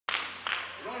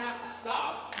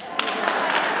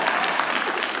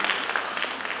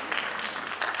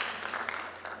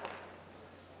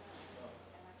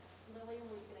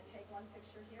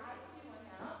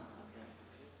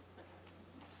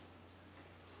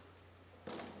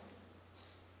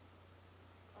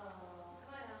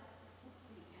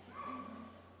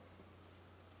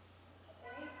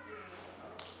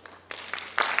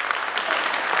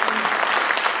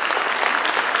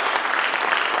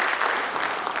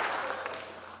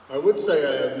I would say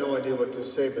I have no idea what to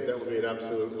say, but that would be an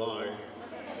absolute lie.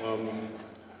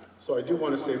 So I do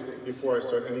want to say, before I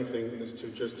start anything, is to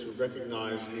just to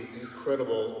recognize the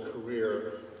incredible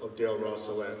career of Dale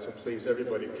Rosselette. So please,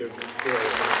 everybody, give Dale a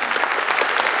hand.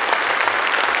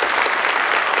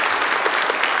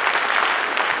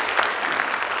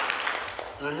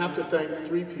 And I have to thank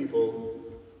three people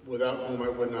without whom I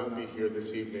would not be here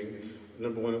this evening.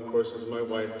 Number one, of course, is my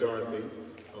wife, Dorothy.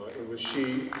 It was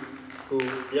she who,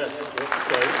 yes,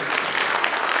 right.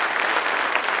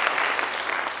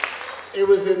 It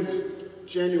was in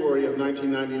January of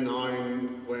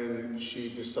 1999 when she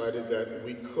decided that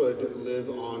we could live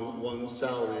on one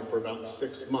salary for about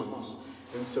 6 months.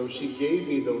 And so she gave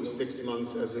me those 6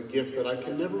 months as a gift that I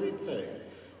can never repay.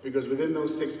 Because within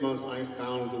those 6 months, I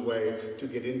found the way to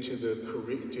get into the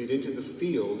career, to get into the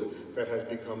field that has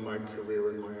become my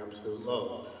career and my absolute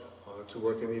love, to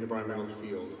work in the environmental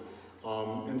field.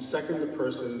 And second, the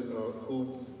person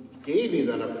who gave me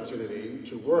that opportunity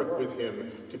to work with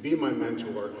him, to be my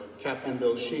mentor, Captain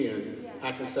Bill Sheehan,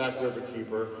 Hackensack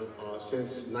Riverkeeper,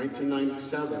 since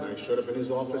 1997. I showed up in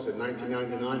his office in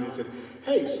 1999 and said,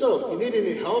 hey, so, you need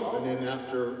any help? And then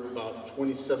after about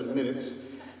 27 minutes,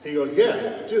 he goes,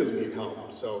 yeah, I do need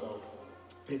help. So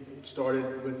it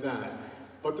started with that.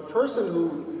 But the person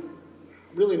who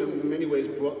really in many ways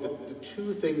brought the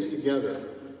two things together,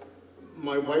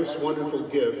 my wife's wonderful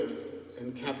gift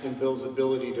and Captain Bill's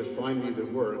ability to find me the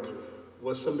work,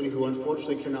 was somebody who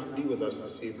unfortunately cannot be with us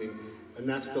this evening, and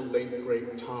that's the late,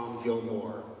 great Tom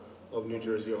Gilmore of New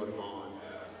Jersey Audubon.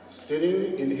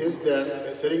 Sitting at his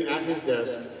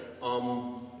desk,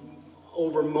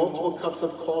 over multiple cups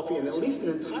of coffee and at least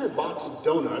an entire box of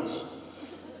donuts,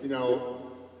 you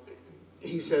know,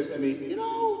 he says to me, you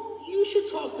know, you should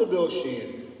talk to Bill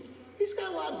Sheehan. He's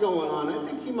got a lot going on. I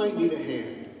think he might need a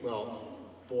hand. Well,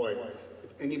 boy, if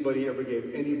anybody ever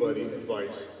gave anybody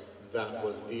advice, that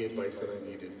was the advice that I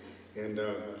needed. And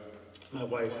my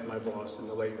wife, my boss, and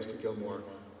the late Mr. Gilmore,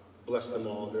 bless them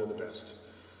all, they're the best.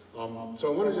 So I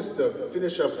want to just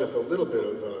finish up with a little bit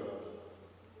of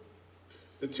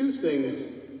the two things,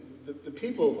 the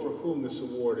people for whom this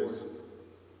award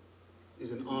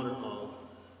is an honor of,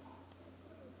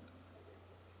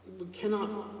 we cannot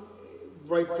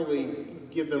rightfully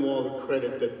give them all the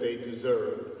credit that they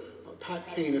deserve. Pat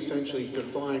Kane essentially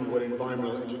defined what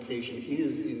environmental education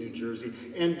is in New Jersey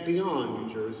and beyond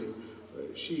New Jersey.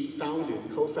 She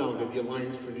co-founded the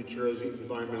Alliance for New Jersey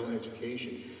Environmental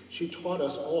Education. She taught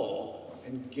us all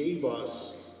and gave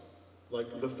us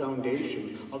like the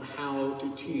foundation of how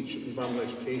to teach environmental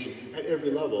education at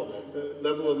every level. The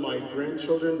level of my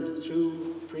grandchildren,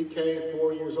 to pre-K,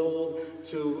 4 years old,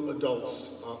 to adults.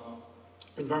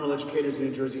 Environmental educators in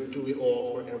New Jersey do it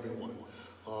all for everyone.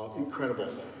 Incredible.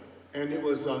 And it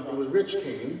was Rich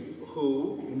Kane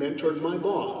who mentored my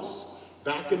boss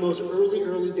back in those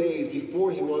early days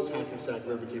before he was Hackensack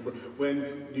Riverkeeper,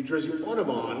 when New Jersey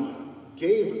Audubon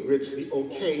gave Rich the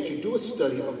okay to do a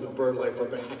study of the bird life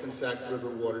of the Hackensack River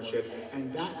watershed.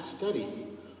 And that study,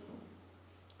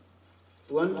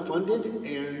 funded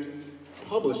and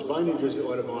published by New Jersey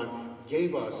Audubon,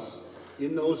 gave us,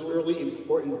 in those early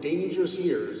important dangerous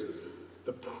years,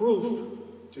 the proof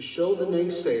to show the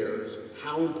naysayers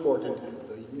how important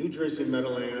the New Jersey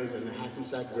Meadowlands and the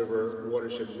Hackensack River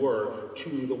watershed were to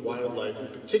the wildlife, in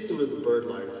particular the bird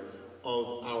life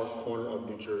of our corner of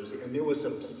New Jersey. And there was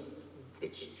some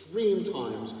extreme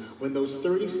times when those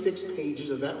 36 pages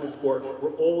of that report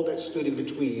were all that stood in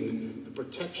between the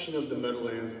protection of the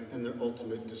Meadowlands and their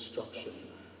ultimate destruction.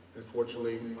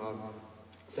 Unfortunately,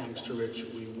 thanks to Rich,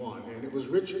 we won. And it was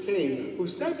Rich Kane who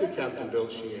said to Captain Bill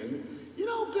Sheehan, you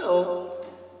know, Bill,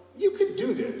 you could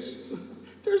do this.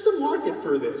 There's a market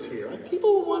for this here.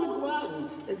 People will want to go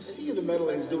out and see the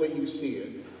Meadowlands the way you see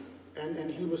it.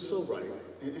 And he was so right.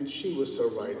 And she was so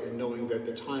right in knowing that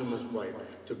the time was right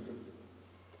to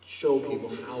show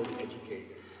people how to educate.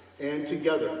 And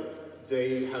together,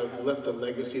 they have left a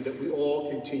legacy that we all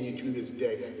continue to this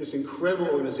day. This incredible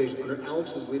organization under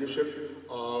Alex's leadership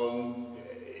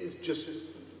is just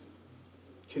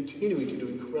continuing to do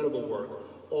incredible work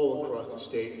all across the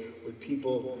state with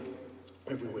people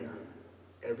everywhere,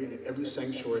 every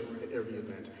sanctuary, at every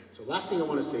event. So last thing I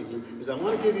want to say to you is I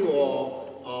want to give you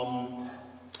all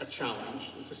a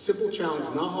challenge. It's a simple challenge,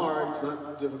 it's not hard, it's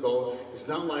not difficult. It's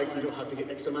not like you don't have to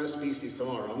get X amount of species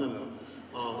tomorrow. No.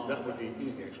 That would be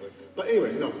easy, actually. But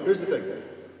anyway, no, here's the thing.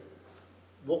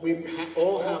 What we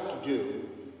all have to do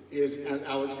is, as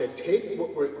Alex said, take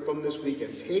what we're from this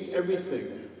weekend, take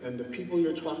everything, and the people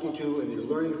you're talking to, and you're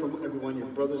learning from everyone, your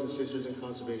brothers and sisters in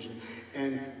conservation,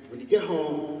 and when you get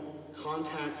home,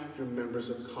 contact your members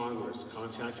of Congress,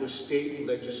 contact your state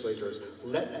legislators.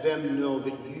 Let them know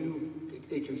that you,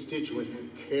 a constituent,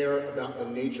 care about the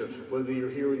nature, whether you're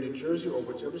here in New Jersey or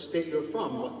whichever state you're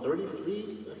from. What,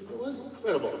 33? I think it was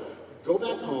incredible. Go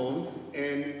back home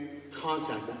and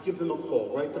contact them, give them a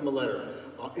call, write them a letter.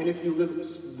 And if you live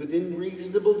within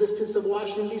reasonable distance of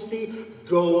Washington, D.C.,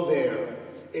 go there.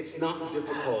 It's not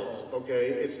difficult, okay?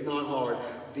 It's not hard.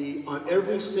 On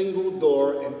every single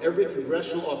door and every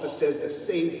congressional office says the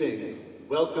same thing.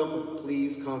 Welcome,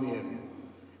 please come in.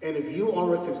 And if you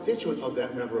are a constituent of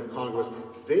that member of Congress,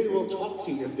 they will talk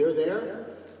to you. If they're there,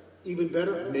 even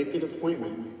better, make an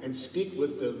appointment and speak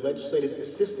with the legislative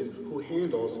assistant who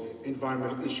handles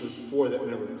environmental issues for that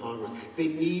member of Congress. They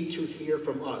need to hear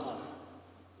from us.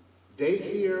 They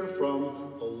hear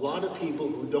from a lot of people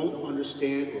who don't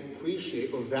understand or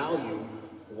appreciate or value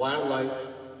wildlife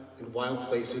and wild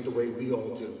places the way we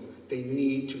all do. They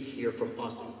need to hear from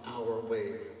us in our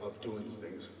way of doing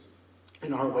things,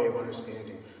 in our way of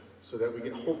understanding, so that we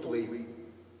can hopefully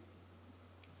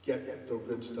get the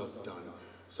good stuff done.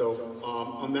 So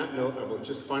on that note, I will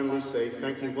just finally say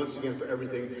thank you once again for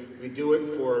everything. We do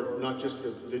it for not just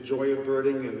the joy of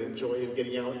birding and the joy of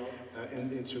getting out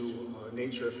into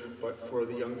nature, but for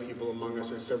the young people among us.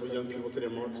 There's several young people today.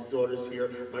 Mark's daughter's here,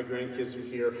 my grandkids are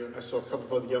here. I saw a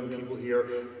couple of other young people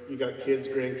here. You got kids,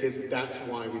 grandkids. That's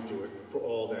why we do it, for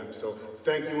all of them. So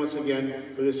thank you once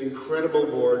again for this incredible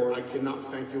board. I cannot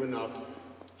thank you enough.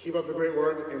 Keep up the great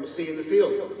work, and we'll see you in the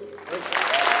field.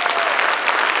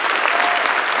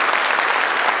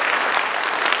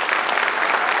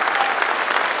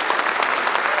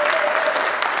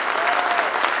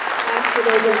 For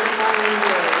those inspiring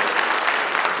words.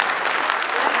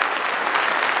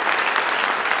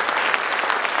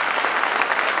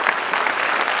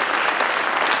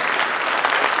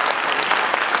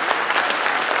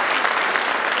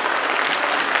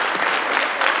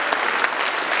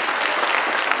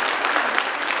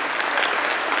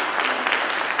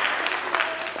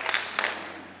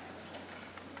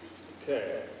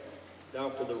 Okay, now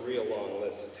for the real long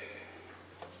list.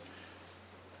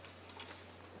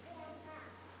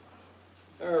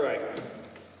 All right,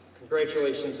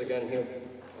 congratulations again, Hugh.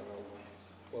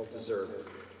 Well deserved.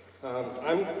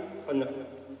 A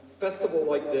festival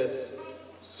like this,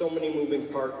 so many moving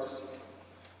parts,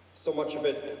 so much of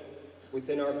it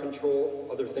within our control,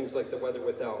 other things like the weather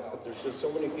without, but there's just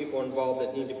so many people involved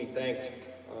that need to be thanked,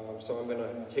 so I'm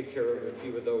gonna take care of a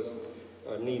few of those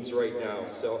needs right now.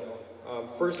 So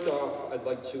first off, I'd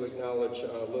like to acknowledge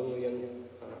Lillian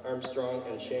Armstrong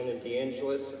and Shannon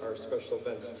DeAngelis, our special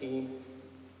events team.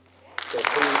 So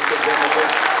please give them a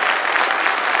big,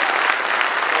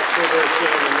 not sure they're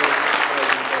sharing the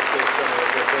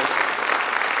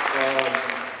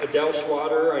Adele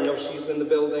Schwader, I know she's in the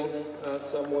building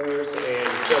somewheres, and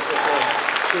Jessica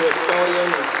Chirastellian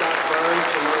and Scott Barnes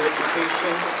from our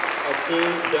education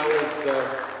team. Adele is the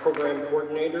program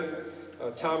coordinator.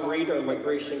 Tom Reed, our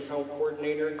migration count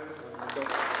coordinator. Don't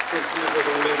think he's able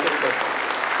to make it, but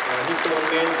he's the one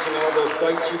managing all those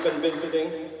sites you've been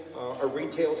visiting. Our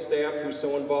retail staff, who's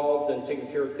so involved in taking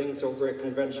care of things over at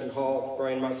Convention Hall,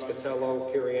 Brian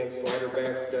Moscatello, Carrie Ann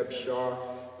Sliderback, Deb Shaw,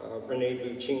 Renee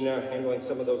Buccina, handling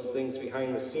some of those things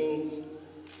behind the scenes.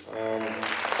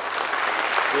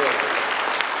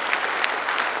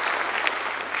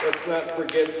 Let's not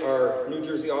forget our New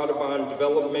Jersey Audubon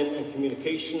Development and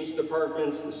Communications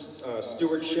departments, the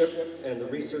stewardship and the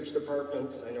research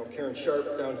departments. I know Karen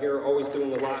Sharp down here always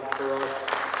doing a lot for us,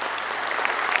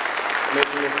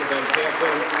 making this event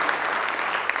happen.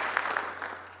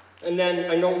 And then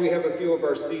I know we have a few of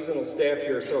our seasonal staff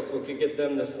here, so if we could get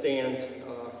them to stand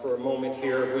for a moment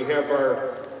here. We have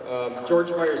our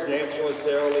George Myers naturalist,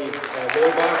 Sally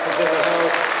Lorbach is in the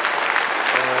house.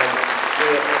 We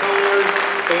have counters,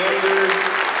 banders,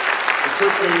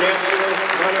 interpreting naturalists,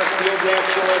 monarch field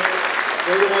naturalists.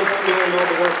 They're the ones doing all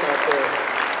the work out there.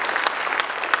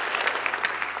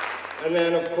 And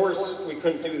then, of course, we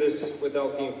couldn't do this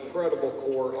without the incredible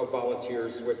core of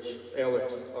volunteers, which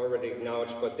Alex already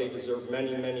acknowledged, but they deserve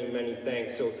many, many, many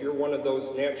thanks. So if you're one of those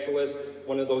naturalists,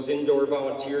 one of those indoor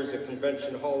volunteers at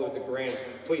Convention Hall or the Grand,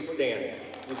 please stand.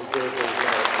 You deserve the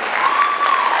acknowledgement.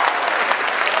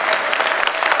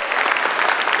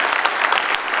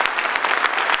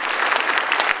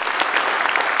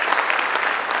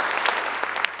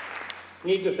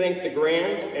 Need to thank the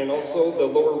Grand and also the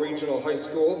Lower Regional High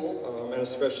School, and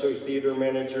especially theater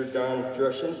manager Don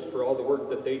Dreschen for all the work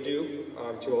that they do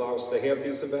to allow us to have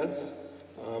these events,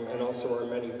 and also our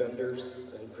many vendors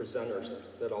and presenters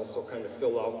that also kind of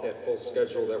fill out that full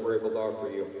schedule that we're able to offer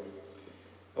you.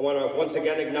 I want to once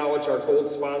again acknowledge our gold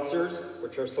sponsors,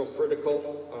 which are so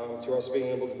critical to us being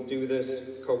able to do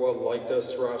this. COA, Leica,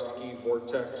 Swarovski,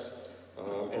 Vortex,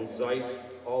 and Zeiss.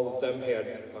 All of them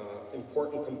had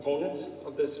important components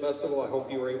of this festival. I hope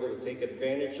you were able to take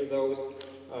advantage of those.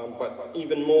 But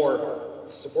even more, the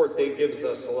support they gives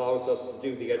us allows us to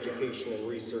do the education and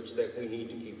research that we need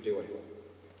to keep doing.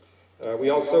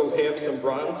 We also have some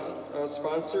bronze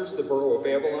sponsors, the Borough of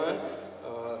Avalon,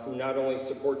 who not only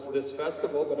supports this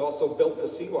festival, but also built the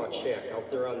Sea-Watch Shack out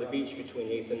there on the beach between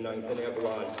 8th and 9th in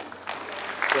Avalon.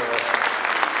 So,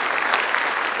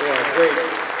 yeah, great.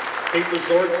 Cape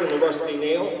Resorts and the Rusty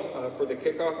Nail for the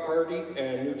kickoff party,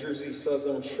 and New Jersey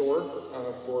Southern Shore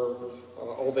for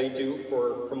all they do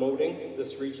for promoting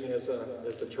this region as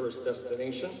a tourist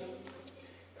destination.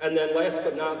 And then last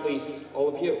but not least, all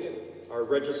of you, our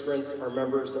registrants, our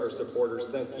members, our supporters,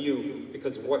 thank you,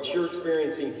 because what you're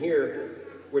experiencing here,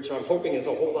 which I'm hoping is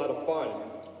a whole lot of fun,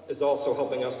 is also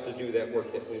helping us to do that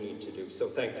work that we need to do. So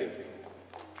thank you.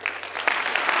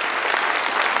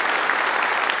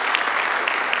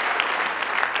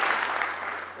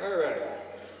 All right.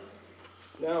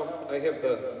 Now I have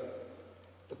the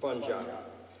fun job.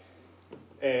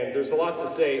 And there's a lot to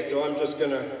say, so I'm just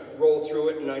going to roll through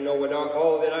it, and I know what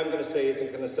all that I'm going to say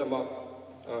isn't going to sum up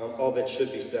all that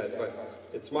should be said, but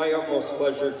it's my utmost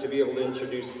pleasure to be able to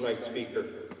introduce tonight's speaker,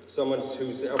 someone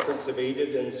whose efforts have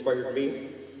aided and inspired me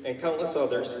and countless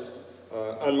others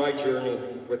on my journey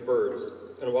with birds.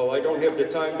 And while I don't have the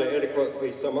time to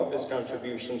adequately sum up his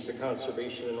contributions to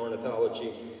conservation and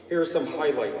ornithology, here are some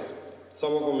highlights,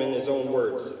 some of them in his own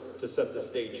words, to set the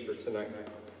stage for tonight.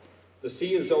 The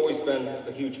sea has always been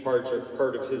a huge part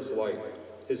of his life.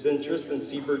 His interest in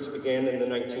seabirds began in the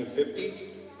 1950s,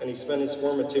 and he spent his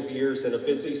formative years in a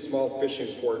busy small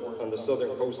fishing port on the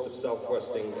southern coast of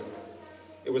southwest England.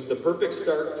 It was the perfect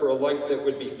start for a life that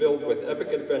would be filled with epic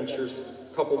adventures,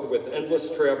 coupled with endless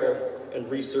travel and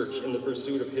research in the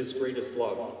pursuit of his greatest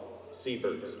love,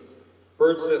 seabirds.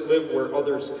 Birds that live where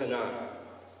others cannot,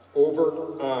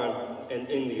 over, on, and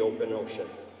in the open ocean.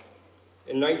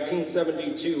 In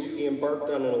 1972, he embarked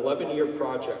on an 11-year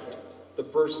project, the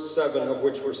first 7 of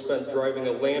which were spent driving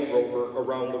a Land Rover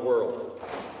around the world,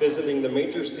 visiting the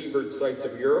major seabird sites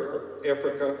of Europe,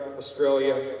 Africa,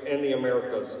 Australia, and the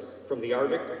Americas, from the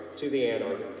Arctic to the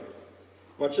Antarctic.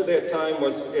 Much of that time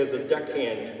was as a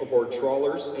deckhand aboard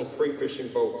trawlers and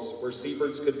crayfishing boats, where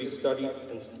seabirds could be studied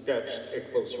and sketched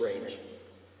at close range.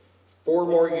 4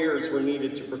 more years were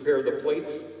needed to prepare the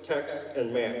plates, texts,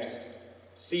 and maps.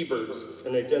 Seabirds,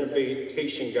 an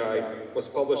identification guide, was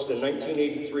published in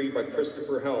 1983 by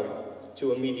Christopher Helm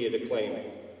to immediate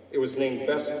acclaim. It was named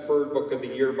Best Bird Book of the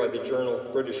Year by the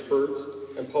journal British Birds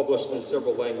and published in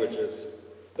several languages.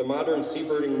 The modern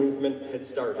seabirding movement had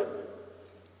started.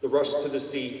 The rush to the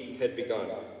sea had begun.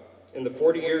 In the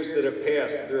 40 years that have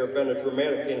passed, there have been a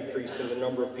dramatic increase in the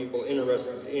number of people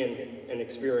interested in and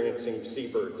experiencing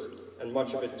seabirds, and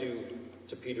much of it due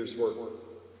to Peter's work.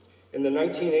 In the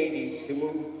 1980s,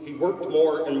 he worked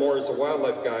more and more as a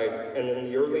wildlife guide, and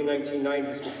in the early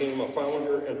 1990s became a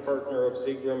founder and partner of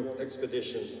Seagram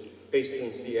Expeditions, based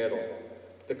in Seattle.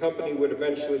 The company would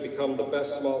eventually become the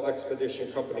best small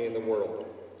expedition company in the world.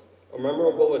 A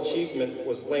memorable achievement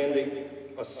was landing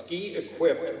a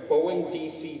ski-equipped Boeing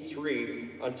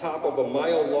DC-3 on top of a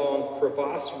mile-long,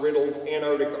 crevasse-riddled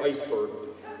Antarctic iceberg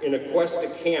in a quest to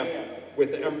camp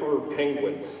with emperor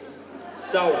penguins,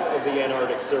 south of the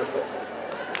Antarctic Circle.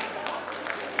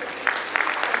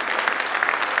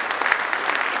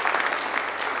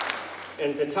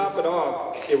 And to top it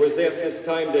off, it was at this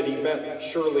time that he met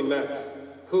Shirley Metz,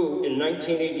 who in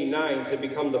 1989 had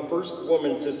become the first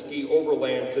woman to ski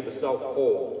overland to the South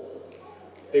Pole.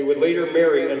 They would later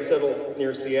marry and settle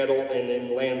near Seattle and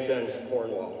in Land's End,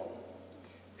 Cornwall.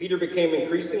 Peter became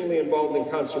increasingly involved in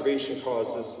conservation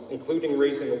causes, including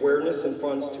raising awareness and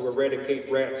funds to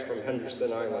eradicate rats from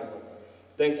Henderson Island.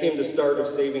 Then came the start of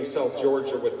Saving South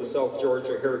Georgia with the South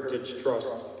Georgia Heritage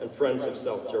Trust and Friends of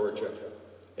South Georgia.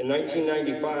 In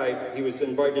 1995, he was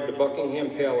invited to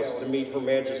Buckingham Palace to meet Her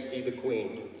Majesty the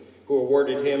Queen, who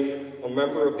awarded him a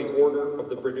member of the Order of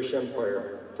the British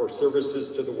Empire for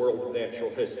services to the world of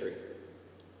natural history.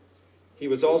 He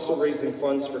was also raising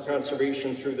funds for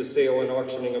conservation through the sale and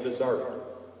auctioning of his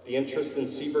art. The interest in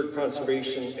seabird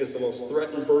conservation as the most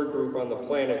threatened bird group on the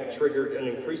planet triggered an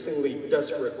increasingly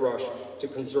desperate rush to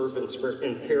conserve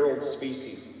imperiled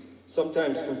species,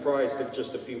 sometimes comprised of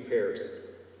just a few pairs.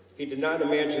 He did not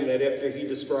imagine that after he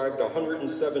described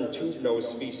 107 tube-nosed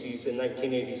species in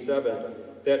 1987,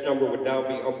 that number would now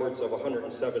be upwards of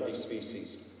 170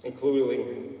 species,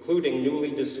 including newly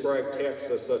described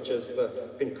taxa such as the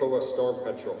Pincoa storm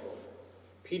petrel.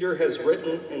 Peter has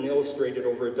written and illustrated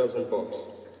over a dozen books.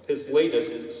 His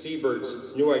latest,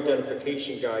 Seabirds New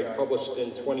Identification Guide, published in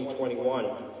 2021,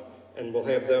 and we'll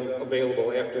have them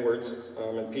available afterwards,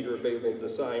 and Peter available to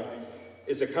sign,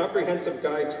 is a comprehensive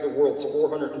guide to the world's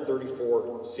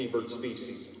 434 seabird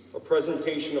species, a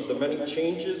presentation of the many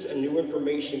changes and new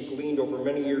information gleaned over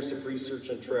many years of research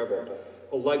and travel,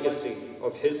 a legacy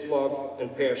of his love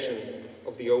and passion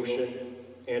of the ocean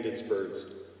and its birds.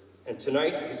 And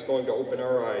tonight, he's going to open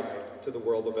our eyes to the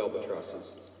world of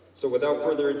albatrosses. So without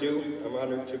further ado, I'm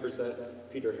honored to present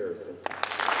Peter Harrison.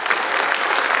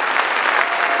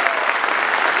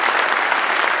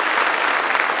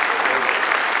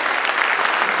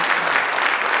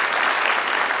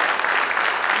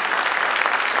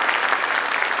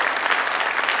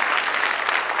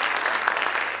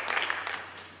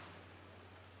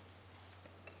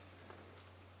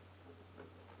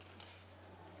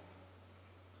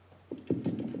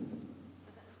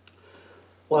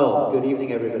 Well, good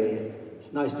evening, everybody.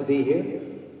 It's nice to be here.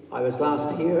 I was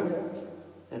last here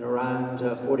in around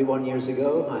 41 years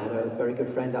ago. I had a very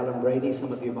good friend, Alan Brady.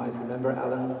 Some of you might remember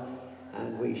Alan.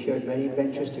 And we shared many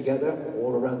adventures together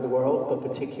all around the world, but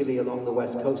particularly along the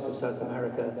west coast of South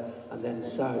America and then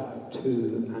south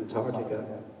to Antarctica.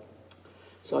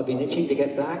 So I've been itching to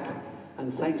get back,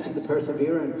 and thanks to the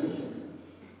perseverance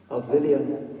of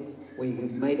Lillian, we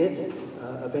made it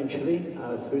eventually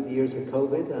through the years of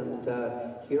COVID, and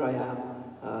here I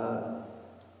am,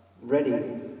 ready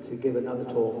to give another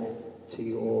talk to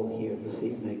you all here this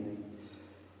evening.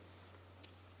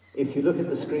 If you look at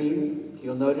the screen,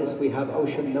 you'll notice we have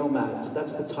Ocean Nomads.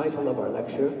 That's the title of our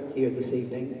lecture here this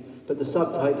evening, but the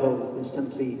subtitle is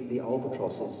simply The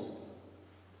Albatrosses.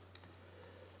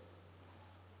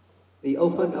 The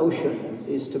open ocean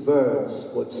is to birds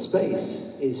what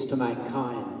space is to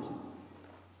mankind.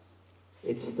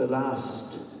 It's the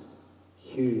last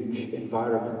huge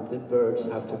environment that birds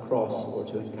have to cross or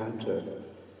to encounter.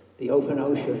 The open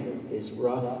ocean is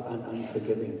rough and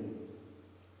unforgiving.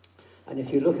 And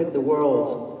if you look at the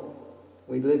world,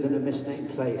 we live in a misnamed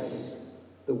place.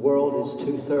 The world is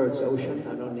 2/3 ocean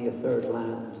and only 1/3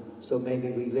 land. So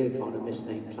maybe we live on a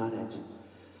misnamed planet.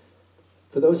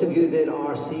 For those of you that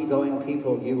are seagoing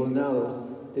people, you will know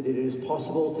that it is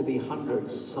possible to be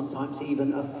hundreds, sometimes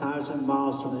even 1,000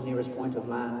 miles from the nearest point of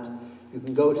land. You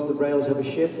can go to the rails of a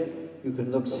ship, you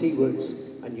can look seawards,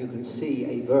 and you can see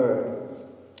a bird.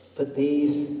 But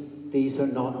these are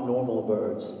not normal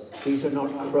birds. These are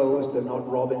not crows, they're not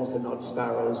robins, they're not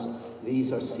sparrows.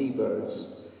 These are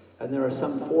seabirds. And there are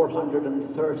some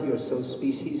 430 or so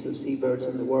species of seabirds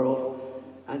in the world.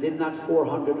 And in that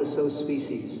 400 or so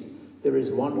species, there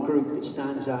is one group that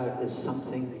stands out as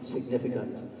something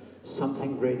significant,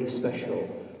 something really special.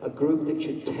 A group that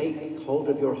should take hold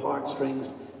of your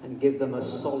heartstrings and give them a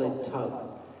solid tug.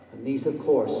 And these, of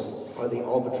course, are the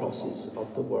albatrosses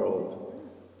of the world.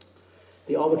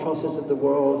 The albatrosses of the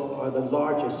world are the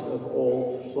largest of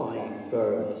all flying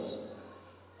birds.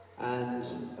 And,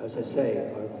 as I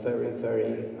say, are very,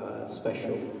 very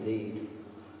special indeed.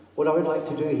 What I would like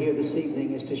to do here this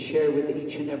evening is to share with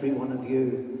each and every one of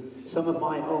you some of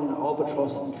my own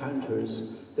albatross encounters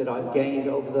that I've gained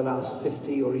over the last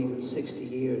 50 or even 60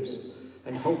 years.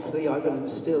 And hopefully I will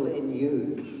instill in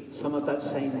you some of that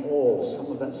same awe, some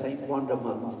of that same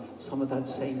wonderment, some of that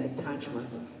same attachment,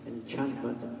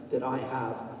 enchantment that I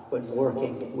have when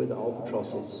working with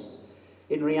albatrosses.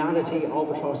 In reality,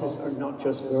 albatrosses are not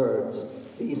just birds.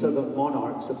 These are the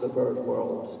monarchs of the bird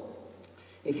world.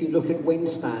 If you look at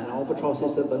wingspan,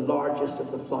 albatrosses are the largest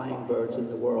of the flying birds in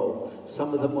the world,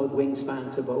 some of them with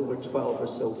wingspans of over 12 or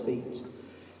so feet.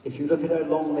 If you look at how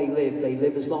long they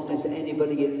live as long as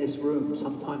anybody in this room,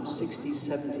 sometimes 60,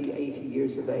 70, 80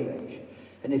 years of age.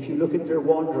 And if you look at their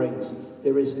wanderings,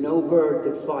 there is no bird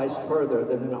that flies further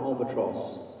than an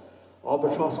albatross.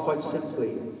 Albatross, quite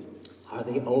simply, are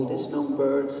the oldest known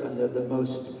birds, and they're the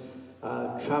most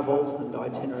traveled and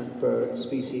itinerant bird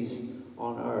species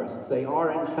on Earth. They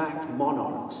are, in fact,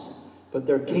 monarchs, but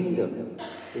their kingdom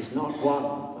is not one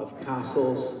of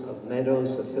castles, of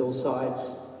meadows, of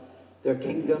hillsides. Their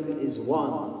kingdom is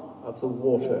one of the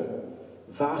water,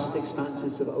 vast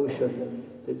expanses of ocean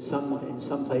that in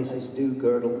some places do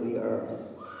girdle the earth.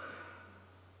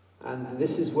 And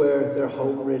this is where their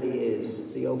home really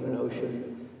is, the open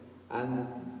ocean. And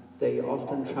they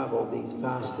often travel these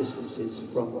vast distances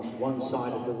from one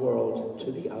side of the world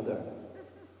to the other.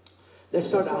 Let's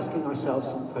start asking ourselves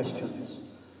some questions.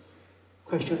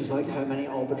 Questions like, how many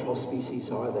albatross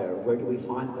species are there? Where do we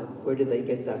find them? Where did they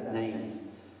get that name?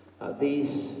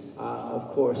 These, of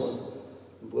course,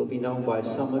 will be known by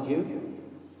some of you.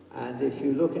 And if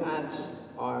you look at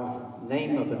our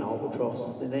name of an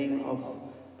albatross, the name of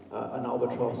an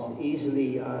albatross,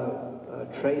 easily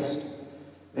traced.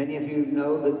 Many of you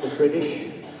know that the British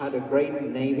had a great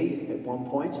navy at one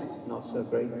point, not so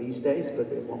great these days,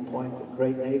 but at one point a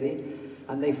great navy,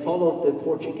 and they followed the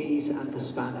Portuguese and the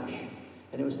Spanish.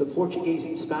 And it was the Portuguese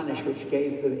and Spanish which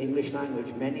gave the English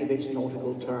language many of its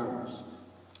nautical terms.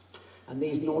 And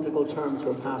these nautical terms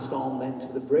were passed on then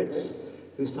to the Brits,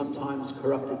 who sometimes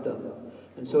corrupted them.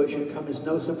 And so it should come as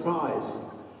no surprise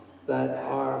that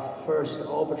our first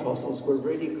albatrosses were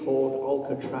really called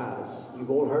Alcatraz. You've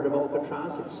all heard of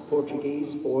Alcatraz. It's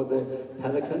Portuguese for the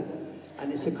pelican.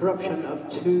 And it's a corruption of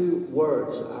two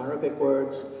words, Arabic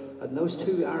words, and those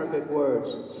two Arabic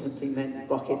words simply meant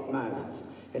bucket mouth.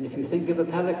 And if you think of a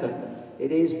pelican,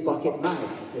 it is bucket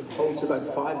mouth. It holds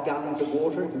about 5 gallons of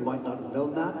water. You might not have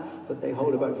known that, but they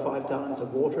hold about 5 gallons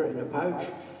of water in a pouch.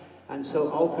 And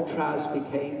so Alcatraz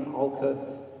became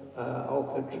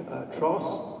Albatross,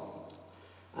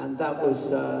 and that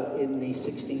was in the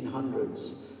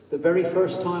 1600s. The very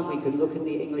first time we could look in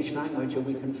the English language and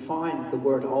we can find the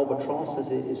word albatross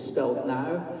as it is spelled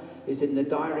now is in the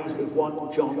diaries of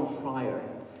one John Fryer.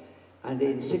 And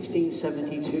in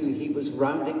 1672 he was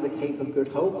rounding the Cape of Good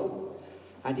Hope,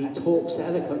 and he talks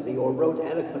eloquently, or wrote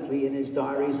eloquently in his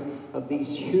diaries, of these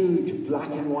huge black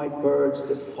and white birds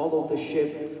that followed the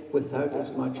ship without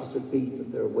as much as a beat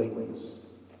of their wings.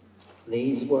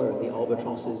 These were the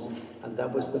albatrosses, and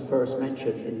that was the first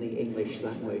mention in the English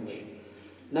language.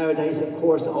 Nowadays, of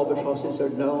course, albatrosses are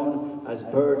known as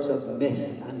birds of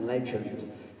myth and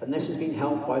legend, and this has been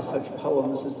helped by such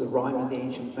poems as The Rime of the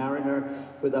Ancient Mariner,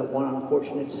 where that one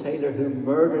unfortunate sailor who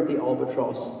murdered the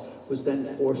albatross was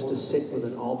then forced to sit with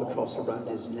an albatross around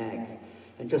his neck.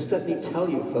 And just let me tell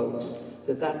you, folks,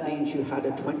 that means you had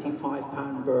a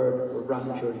 25-pound bird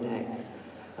around your neck.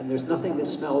 And there's nothing that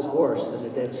smells worse than a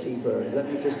dead sea bird.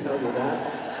 Let me just tell you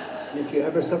that. And if you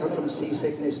ever suffer from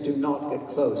seasickness, do not get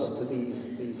close to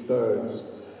these birds.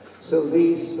 So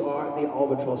these are the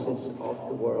albatrosses of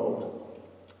the world.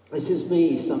 This is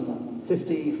me some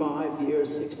 55 years,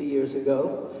 60 years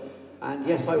ago. And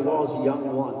yes, I was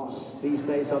young once. These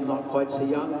days I'm not quite so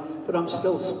young, but I'm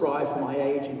still spry for my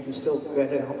age and can still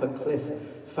get up a cliff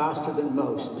faster than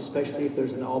most, especially if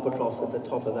there's an albatross at the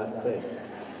top of that cliff.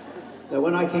 Now,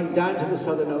 when I came down to the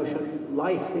Southern Ocean,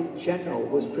 life in general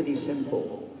was pretty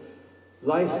simple.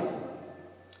 Life,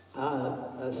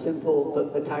 simple,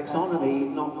 but the taxonomy,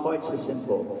 not quite so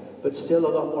simple, but still a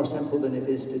lot more simple than it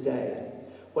is today.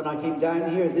 When I came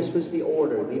down here, this was the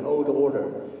order, the old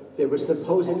order. There were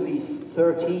supposedly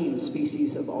 13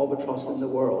 species of albatross in the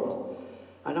world.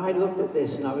 And I looked at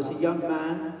this, and I was a young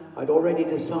man. I'd already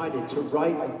decided to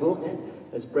write a book.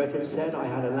 As Brett had said, I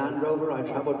had a Land Rover. I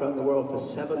traveled around the world for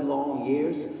 7 long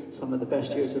years, some of the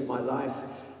best years of my life,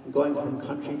 going from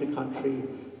country to country,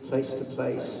 place to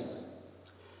place.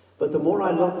 But the more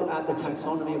I looked at the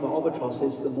taxonomy of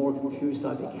albatrosses, the more confused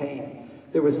I became.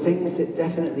 There were things that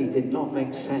definitely did not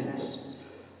make sense.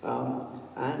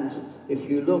 And if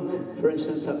you look, for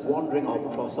instance, at wandering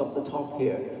albatross up the top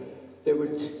here, there were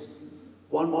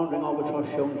one wandering albatross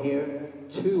shown here,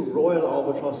 2 royal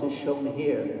albatrosses shown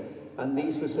here, and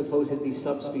these were supposedly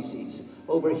subspecies.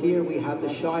 Over here we have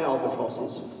the shy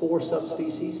albatrosses, 4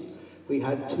 subspecies. We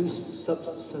had 2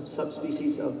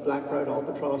 subspecies of black-browed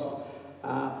albatross,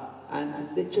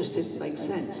 and it just didn't make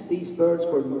sense. These birds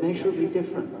were measurably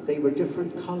different. They were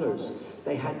different colors.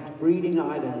 They had breeding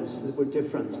islands that were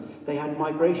different. They had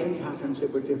migration patterns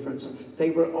that were different.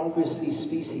 They were obviously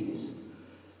species.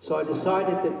 So I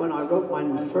decided that when I wrote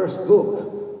my first book,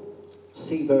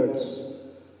 Seabirds,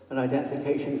 an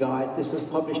Identification Guide, this was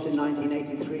published in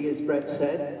 1983, as Brett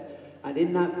said, and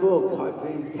in that book I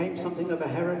became something of a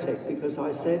heretic because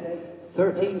I said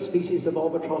 13 species of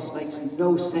albatross makes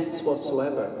no sense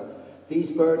whatsoever.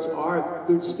 These birds are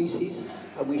good species,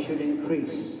 and we should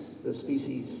increase the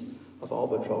species of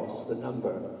albatross, the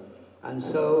number. And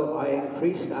so I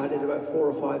increased, added about 4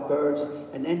 or 5 birds,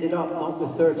 and ended up not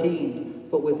with 13,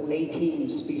 but with 18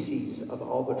 species of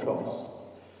albatross.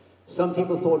 Some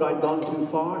people thought I'd gone too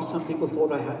far, some people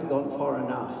thought I hadn't gone far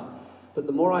enough. But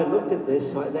the more I looked at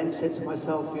this, I then said to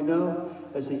myself, you know,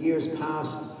 as the years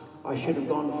passed, I should have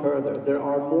gone further. There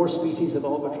are more species of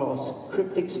albatross,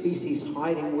 cryptic species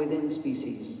hiding within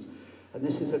species. And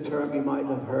this is a term you might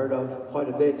have heard of quite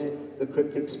a bit, the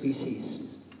cryptic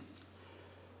species.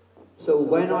 So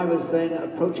when I was then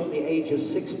approaching the age of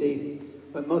 60,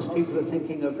 when most people are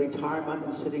thinking of retirement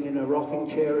and sitting in a rocking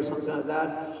chair or something like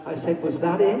that, I said, was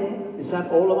that it? Is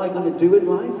that all am I going to do in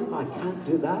life? I can't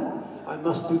do that. I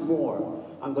must do more.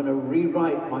 I'm going to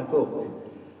rewrite my book.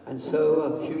 And so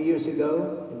a few years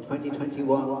ago, in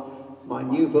 2021, my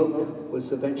new book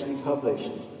was eventually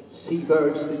published,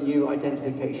 Seabirds, the New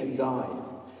Identification Guide.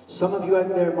 Some of you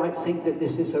out there might think that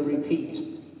this is a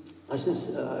repeat. This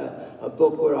is a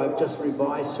book where I've just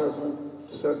revised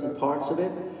certain parts of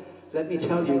it. Let me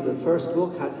tell you, the first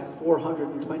book had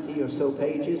 420 or so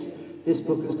pages. This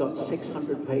book has got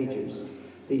 600 pages.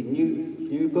 The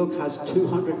new book has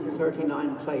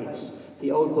 239 plates.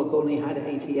 The old book only had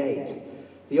 88.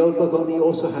 The old book only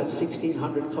also had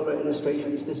 1,600 color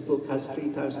illustrations. This book has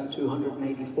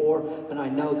 3,284, and I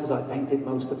know because I painted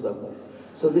most of them.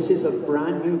 So this is a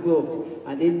brand new book,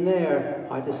 and in there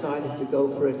I decided to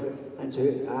go for it and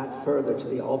to add further to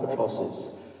the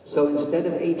albatrosses. So instead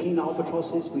of 18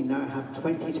 albatrosses, we now have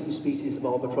 22 species of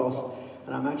albatross,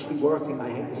 and I'm actually working, I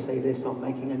hate to say this, on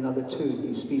making another 2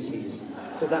 new species.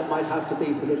 But that might have to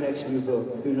be for the next new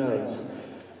book, who knows.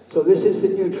 So this is the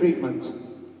new treatment.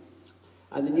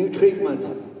 And the new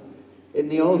treatment, in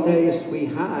the old days we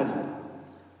had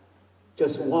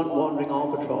just one wandering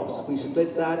albatross. We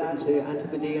split that into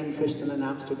Antipodean, Tristan and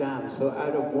Amsterdam. So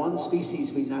out of one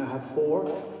species we now have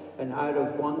 4, and out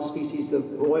of one species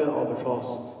of royal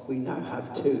albatross we now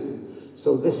have 2.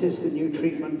 So this is the new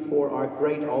treatment for our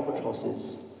great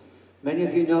albatrosses. Many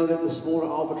of you know that the smaller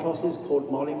albatrosses called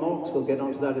mollymogs, we'll get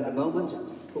onto that in a moment,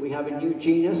 but we have a new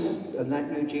genus, and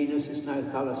that new genus is now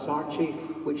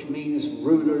Thalassarchi, which means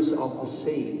rulers of the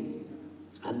sea.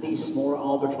 And these smaller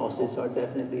albatrosses are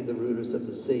definitely the rulers of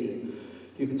the sea.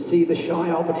 You can see the shy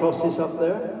albatrosses up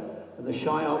there, and the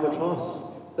shy albatross,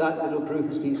 that little group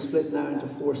has been split now into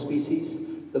 4 species.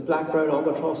 The black-browed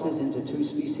albatrosses into 2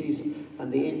 species,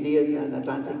 and the Indian and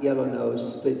Atlantic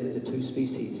yellow-nose split into 2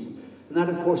 species. And that,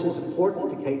 of course, is important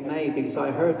to Cape May, because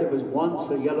I heard there was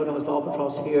once a yellow-nosed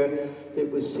albatross here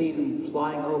that was seen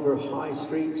flying over high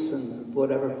streets and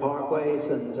whatever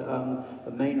parkways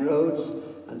and main roads,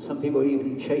 and some people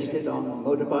even chased it on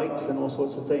motorbikes and all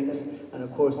sorts of things. And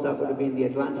of course, that would have been the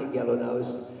Atlantic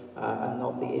yellow-nosed and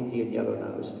not the Indian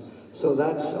yellow-nosed. So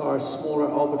that's our smaller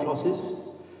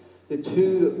albatrosses. The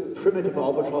 2 primitive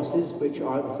albatrosses, which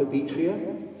are the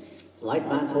Phoebetria,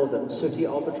 light-mantled and sooty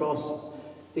albatross.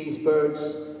 These birds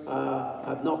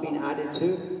have not been added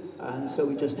to, and so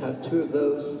we just have 2 of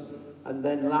those. And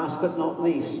then last but not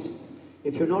least,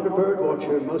 if you're not a bird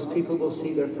watcher, most people will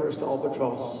see their first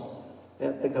albatross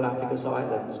at the Galapagos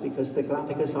Islands, because the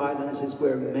Galapagos Islands is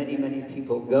where many, many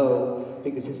people go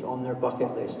because it's on their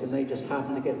bucket list, and they just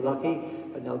happen to get lucky,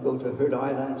 and they'll go to Hood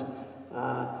Island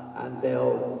and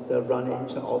they'll run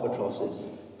into albatrosses.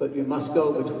 But you must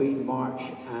go between March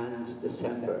and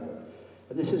December.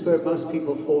 And this is where most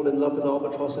people fall in love with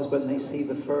albatrosses, when they see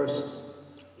the first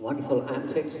wonderful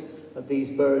antics of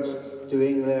these birds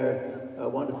doing their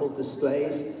wonderful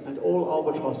displays. And all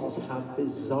albatrosses have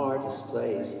bizarre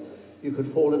displays. You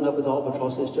could fall in love with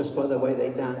albatrosses just by the way they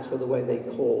dance or the way they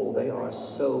call. They are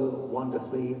so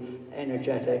wonderfully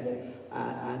energetic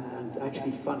and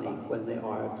actually funny when they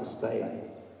are displaying.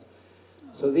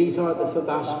 So these are the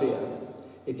Phobastria.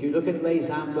 If you look at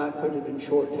Laysan, black-hooded and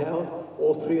short-tailed,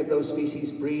 all 3 of those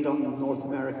species breed on North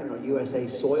American or USA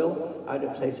soil, out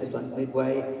of places like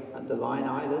Midway and the Line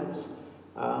Islands.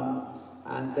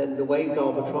 And then the waved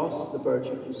albatross, the bird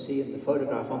you can see in the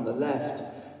photograph on the left,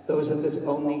 those are the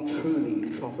only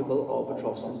truly tropical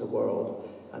albatross in the world.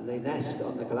 And they nest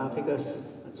on the Galapagos,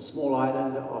 a small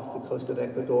island off the coast of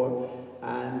Ecuador,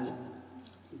 and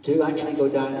do actually go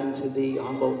down into the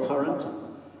Humboldt Current.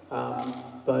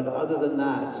 But other than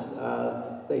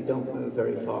that, they don't move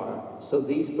very far. So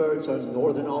these birds are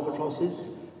northern albatrosses,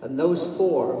 and those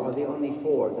 4 are the only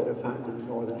 4 that are found in the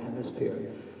northern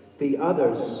hemisphere. The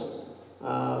others,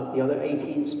 the other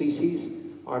 18 species,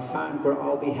 are found where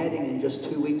I'll be heading in just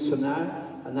 2 weeks from now,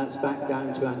 and that's back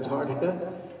down to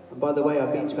Antarctica. And by the way,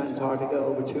 I've been to Antarctica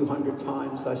over 200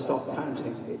 times. I stopped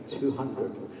counting at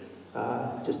 200.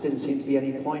 Just didn't seem to be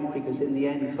any point, because in the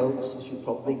end, folks, as you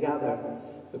probably gather,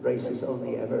 the race is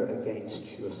only ever against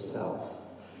yourself.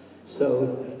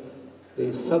 So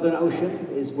the Southern Ocean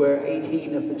is where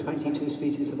 18 of the 22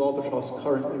 species of albatross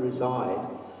currently reside.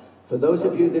 For those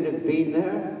of you that have been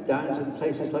there, down to the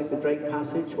places like the Drake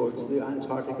Passage or to the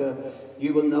Antarctica,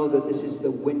 you will know that this is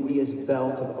the windiest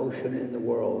belt of ocean in the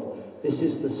world. This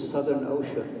is the Southern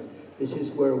Ocean. This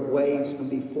is where waves can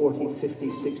be 40,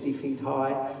 50, 60 feet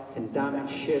high, can damage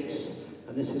ships,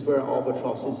 and this is where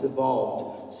albatrosses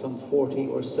evolved some 40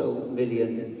 or so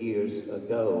million years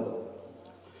ago.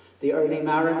 The early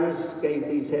mariners gave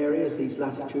these areas, these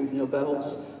latitudinal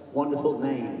belts, wonderful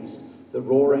names. The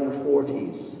Roaring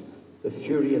 40s, the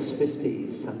Furious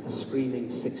 50s, and the Screaming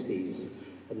 60s.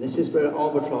 And this is where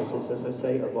albatrosses, as I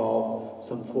say, evolved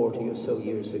some 40 or so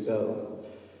years ago.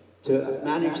 To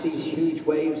manage these huge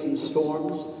waves and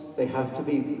storms, they have to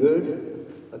be good,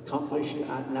 accomplished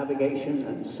at navigation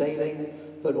and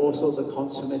sailing, but also the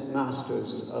consummate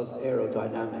masters of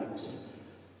aerodynamics.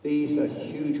 These are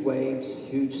huge waves,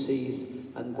 huge seas,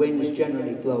 and winds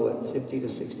generally blow at 50 to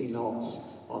 60 knots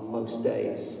on most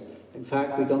days. In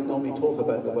fact, we don't normally talk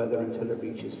about the weather until it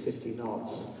reaches 50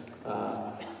 knots.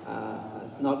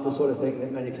 Not the sort of thing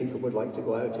that many people would like to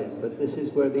go out in, but this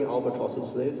is where the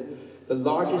albatrosses live. The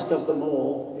largest of them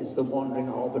all is the wandering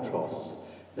albatross.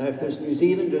 Now, if there's New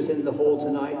Zealanders in the hall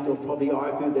tonight, they'll probably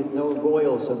argue that no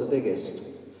royals are the biggest.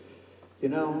 You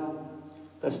know,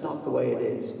 that's not the way it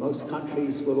is. Most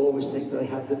countries will always think they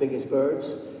have the biggest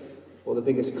birds or the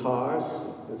biggest cars.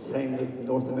 The same with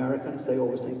North Americans. They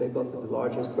always think they've got the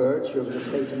largest birds. You're going to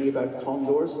say to me about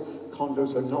condors.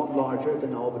 Condors are not larger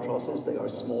than albatrosses. They are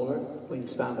smaller,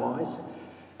 wingspan-wise.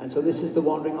 And so this is the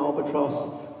wandering albatross,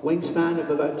 wingspan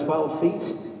of about 12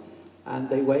 feet, and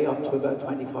they weigh up to about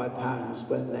 25 pounds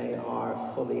when they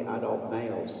are fully adult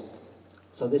males.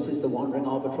 So this is the wandering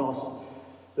albatross.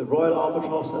 The royal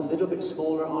albatross, a little bit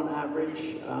smaller on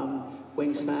average,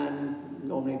 wingspan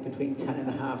normally between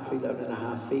 10.5 to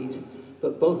 11.5 feet.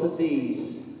 But both of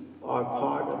these are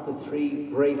part of the three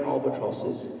great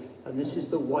albatrosses, and this is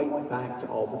the white-backed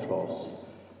albatross.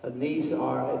 And these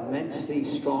are immensely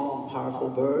strong, powerful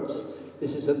birds.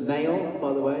 This is a male,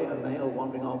 by the way, a male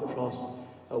wandering albatross,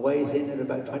 weighs in at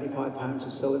about 25 pounds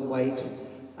or so in weight,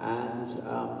 and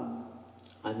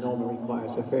normally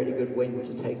requires a fairly good wind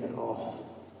to take it off.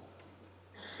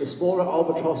 The smaller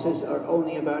albatrosses are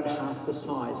only about half the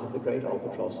size of the great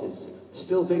albatrosses.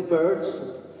 Still big birds,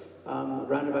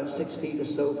 around about 6 feet or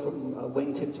so from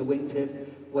wingtip to wingtip,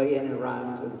 weigh in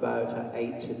around about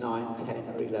 8 to 9,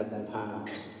 10 or 11 pounds.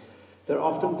 They're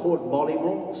often called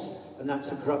mollymawks, and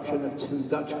that's a corruption of two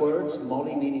Dutch words,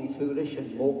 molly meaning foolish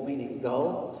and mawk meaning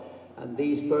gull. And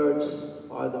these birds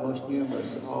are the most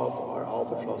numerous of our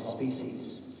albatross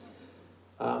species.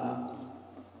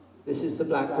 This is the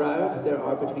black-browed. There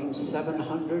are between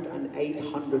 700 and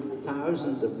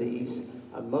 800,000 of these,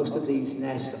 and most of these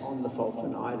nest on the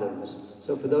Falkland Islands.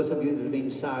 So for those of you that have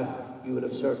been south, you would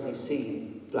have certainly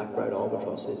seen black-browed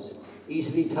albatrosses.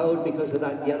 Easily towed because of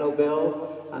that yellow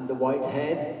bill and the white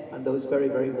head and those very,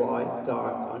 very wide,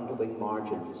 dark underwing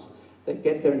margins. They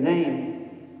get their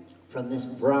name from this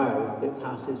brow that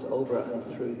passes over and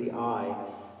through the eye,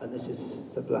 and this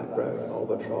is the black-browed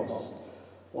albatross.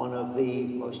 One of the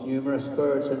most numerous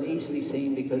birds and easily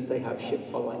seen because they have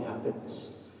ship-following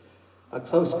habits. A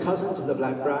close cousin to the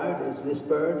black-browed is this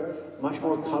bird, much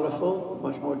more colourful,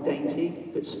 much more dainty,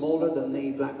 a bit smaller than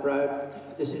the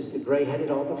black-browed. This is the grey-headed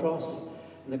albatross,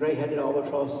 and the grey-headed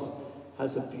albatross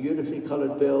has a beautifully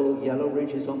coloured bill, yellow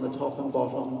ridges on the top and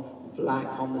bottom, black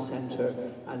on the centre,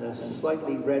 and a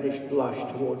slightly reddish blush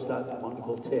towards that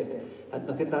wonderful tip. And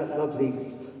look at that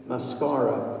lovely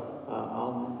mascara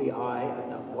on the eye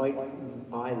and that white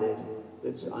eyelid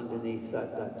that's underneath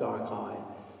that dark eye.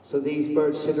 So these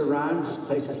birds sit around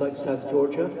places like South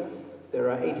Georgia. There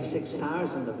are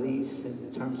 86,000 of these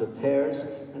in terms of pairs,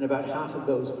 and about half of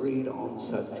those breed on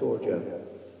South Georgia.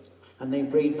 And they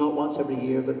breed not once every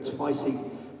year, but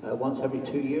once every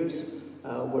 2 years,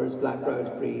 whereas black-browns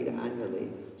breed annually.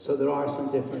 So there are some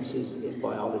differences in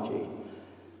biology.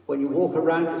 When you walk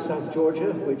around South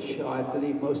Georgia, which I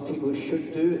believe most people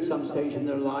should do at some stage in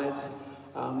their lives,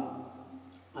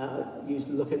 you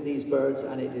look at these birds,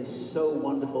 and it is so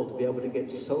wonderful to be able to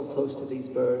get so close to these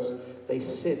birds. They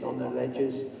sit on their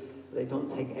ledges. They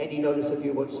don't take any notice of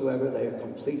you whatsoever. They are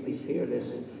completely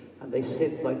fearless, and they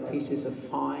sit like pieces of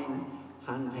fine,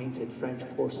 hand-painted French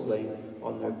porcelain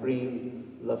on their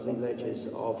green, lovely ledges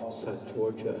of South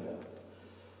Georgia.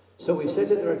 So we've said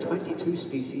that there are 22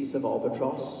 species of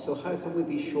albatross, so how can we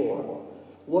be sure?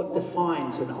 What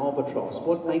defines an albatross?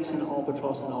 What makes an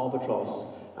albatross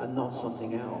and not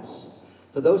something else?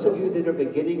 For those of you that are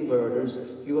beginning birders,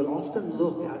 you will often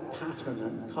look at pattern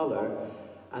and colour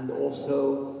and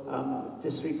also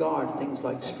disregard things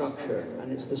like structure,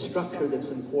 and it's the structure that's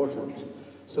important.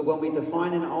 So when we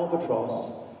define an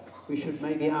albatross, we should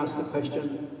maybe ask the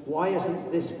question, why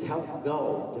isn't this kelp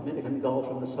gull, Dominican gull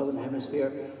from the southern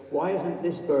hemisphere, why isn't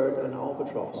this bird an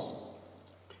albatross?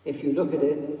 If you look at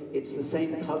it, it's the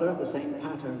same color, the same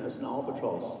pattern as an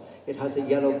albatross. It has a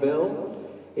yellow bill,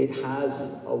 it has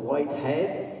a white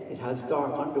head, it has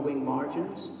dark underwing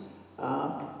margins.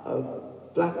 A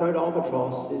black-browed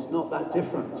albatross is not that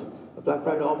different. A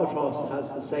black-browed albatross has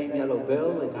the same yellow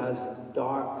bill, it has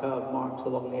dark marks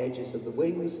along the edges of the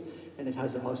wings, and it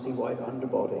has a mostly white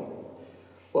underbody.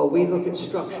 Well, we look at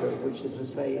structure, which, as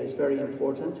I say, is very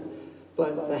important,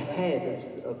 but the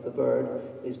head of the bird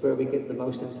is where we get the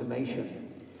most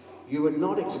information. You would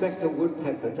not expect a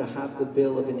woodpecker to have the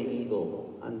bill of an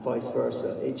eagle, and vice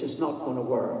versa. It's just not going to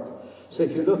work. So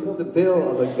if you look at the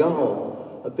bill of a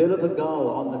gull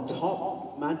on the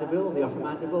top mandible, the upper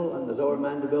mandible, and the lower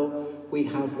mandible, we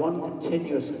have one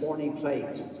continuous horny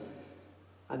plate.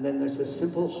 And then there's a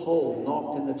simple hole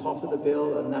knocked in the top of the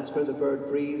bill, and that's where the bird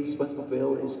breathes when the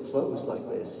bill is closed like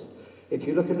this. If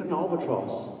you look at an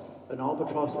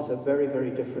albatross has a very,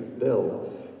 very different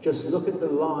bill. Just look at the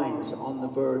lines on the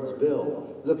bird's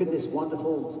bill. Look at this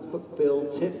wonderful hook bill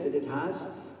tip that it has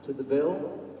to the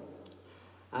bill.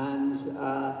 And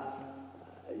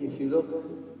if you look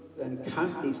and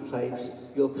count these plates,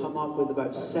 you'll come up with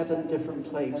about 7 different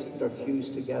plates that are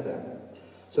fused together.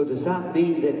 So does that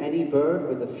mean that any bird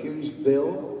with a fused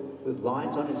bill, with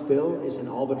lines on its bill, is an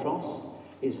albatross?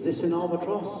 Is this an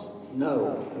albatross?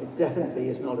 No, it definitely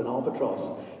is not an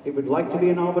albatross. It would like to be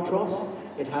an albatross.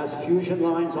 It has fusion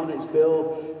lines on its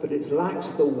bill, but it lacks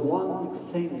the one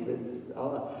thing that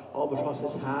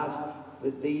albatrosses have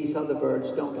that these other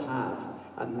birds don't have,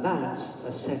 and that's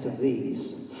a set of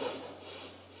these.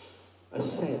 A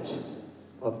set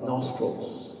of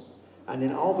nostrils. And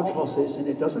in albatrosses, and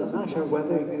it doesn't matter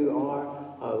whether you are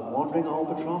a wandering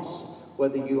albatross,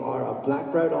 whether you are a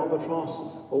black-browed albatross,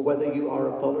 or whether you are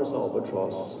a Buller's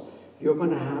albatross, you're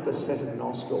going to have a set of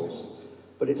nostrils.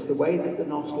 But it's the way that the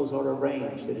nostrils are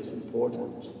arranged that is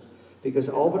important. Because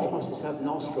albatrosses have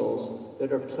nostrils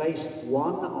that are placed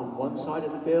one on one side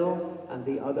of the bill and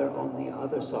the other on the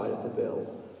other side of the bill.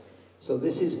 So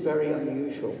this is very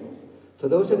unusual. For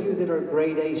those of you that are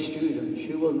grade A students,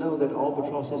 you will know that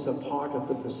albatrosses are part of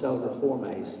the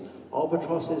Procellariformes.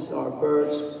 Albatrosses are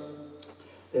birds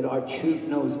that are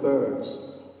tube-nosed birds.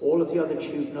 All of the other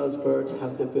tube-nosed birds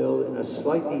have the bill in a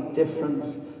slightly different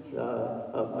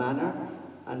manner.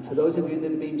 And for those of you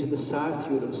that have been to the south,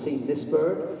 you would have seen this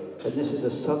bird. And this is a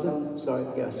southern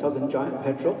giant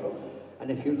petrel.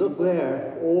 And if you look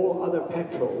there, all other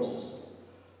petrels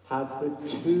have the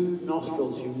 2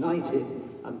 nostrils united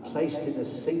and placed in a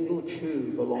single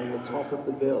tube along the top of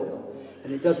the bill.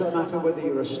 And it doesn't matter whether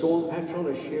you're a storm petrel,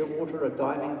 a shearwater, a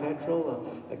diving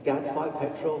petrel, a gadfly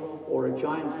petrel, or a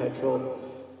giant petrel,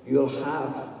 you'll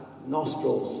have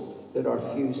nostrils that are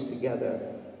fused together.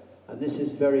 And this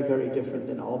is very, very different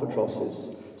than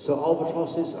albatrosses. So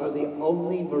albatrosses are the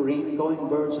only marine-going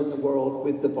birds in the world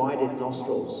with divided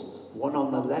nostrils, one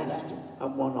on the left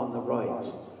and one on the right.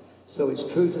 So it's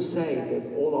true to say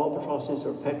that all albatrosses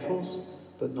are petrels,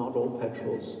 but not all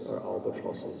petrels are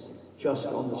albatrosses, just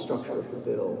on the structure of the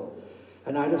bill.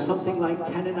 And out of something like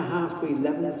 10,500 to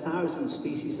 11,000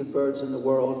 species of birds in the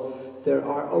world, there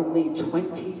are only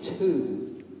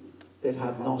 22 that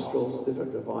have nostrils that are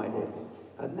divided.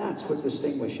 And that's what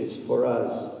distinguishes for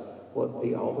us what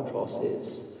the albatross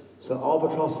is. So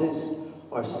albatrosses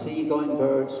are sea-going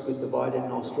birds with divided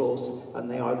nostrils, and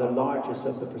they are the largest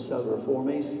of the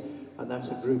Procellariformes, and that's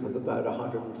a group of about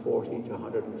 140 to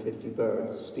 150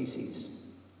 bird species.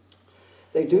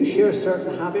 They do share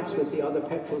certain habits with the other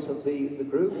petrels of the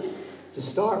group. To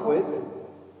start with,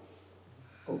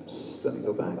 let me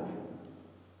go back.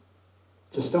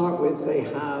 To start with, they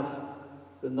have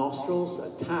the nostrils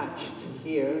attached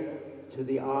here to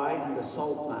the eye and the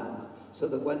salt gland, so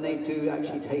that when they do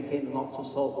actually take in lots of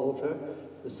salt water,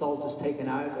 the salt is taken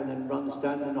out and then runs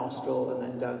down the nostril and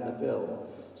then down the bill.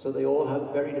 So they all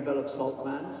have very developed salt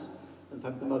glands, in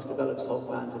fact the most developed salt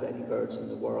glands of any birds in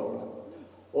the world.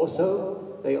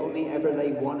 Also, they only ever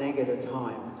lay 1 egg at a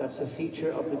time. That's a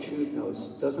feature of the tube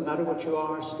nose. Doesn't matter what you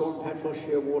are, storm petrel,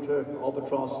 shearwater,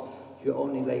 albatross, you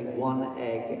only lay 1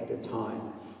 egg at a time.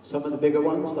 Some of the bigger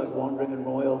ones, like wandering and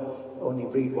royal, only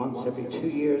breed once every 2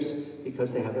 years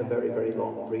because they have a very, very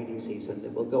long breeding season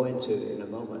that we'll go into in a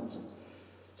moment.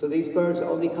 So these birds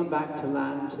only come back to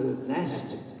land to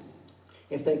nest.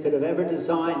 If they could have ever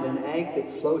designed an egg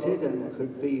that floated and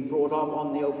could be brought up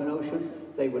on the open ocean,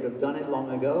 they would have done it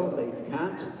long ago. They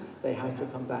can't. They have to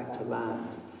come back to land.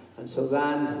 And so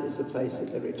land is the place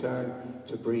that they return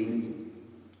to breed.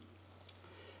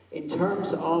 In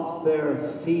terms of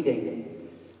their feeding,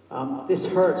 this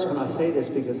hurts when I say this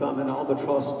because I'm an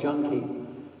albatross junkie,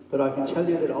 but I can tell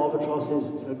you that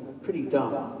albatrosses are pretty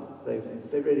dumb.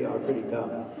 They really are pretty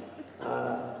dumb.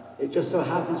 It just so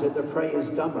happens that their prey is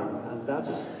dumber, and that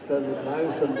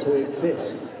allows them to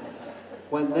exist.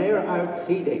 When they're out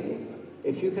feeding,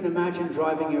 if you can imagine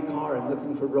driving your car and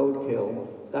looking for roadkill,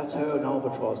 that's how an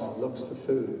albatross looks for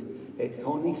food. It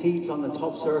only feeds on the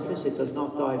top surface, it does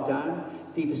not dive down.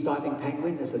 Deepest diving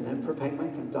penguin is an emperor penguin,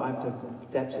 can dive to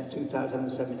depths of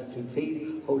 2,072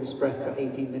 feet, hold its breath for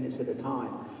 18 minutes at a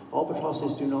time.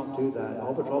 Albatrosses do not do that.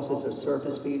 Albatrosses are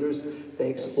surface feeders. They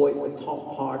exploit the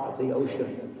top part of the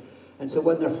ocean. And so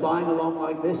when they're flying along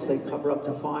like this, they cover up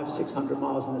to 500-600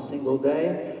 miles in a single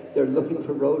day. They're looking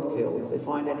for roadkill. If they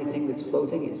find anything that's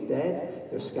floating, it's dead.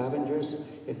 They're scavengers.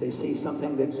 If they see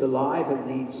something that's alive and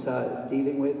needs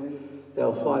dealing with,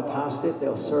 they'll fly past it,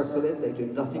 they'll circle it. They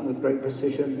do nothing with great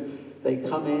precision. They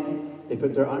come in, they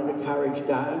put their undercarriage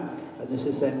down, and this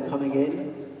is them coming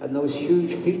in. And those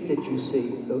huge feet that you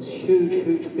see, those huge,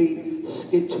 huge feet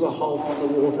skid to a halt on the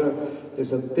water.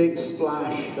 There's a big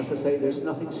splash. As I say, there's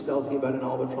nothing stealthy about an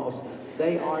albatross.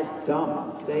 They are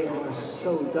dumb. They are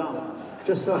so dumb.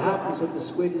 Just so happens that the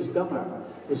squid is dumber.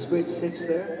 The squid sits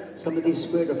there. Some of these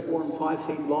squid are 4 and 5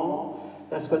 feet long.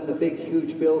 That's when the big,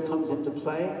 huge bill comes into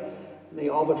play. And the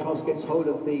albatross gets hold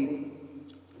of the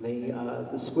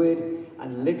squid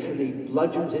and literally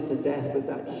bludgeons it to death with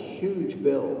that huge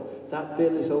bill. That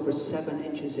bill is over 7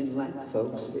 inches in length,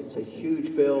 folks. It's a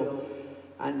huge bill,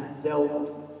 and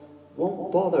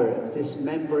won't bother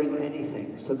dismembering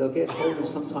anything. So they'll get hold of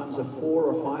sometimes a 4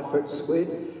 or 5 foot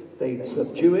squid. They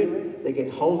subdue it, they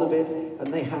get hold of it,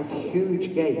 and they have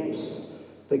huge gapes.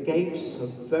 The gapes are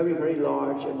very, very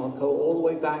large and will go all the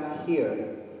way back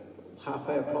here,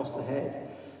 halfway across the head,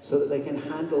 so that they can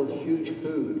handle huge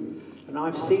food. And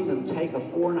I've seen them take a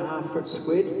 4.5 foot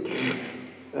squid,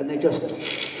 and they just...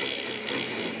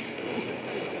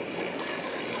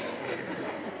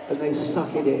 and they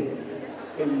suck it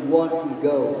in one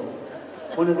go.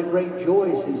 One of the great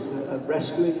joys is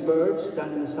rescuing birds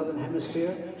down in the southern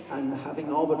hemisphere and having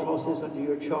albatrosses under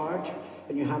your charge.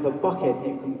 And you have a bucket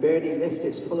you can barely lift.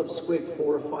 It's full of squid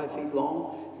 4 or 5 feet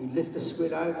long. You lift the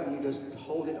squid out and you just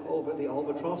hold it over the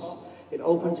albatross. It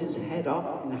opens its head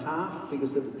up in half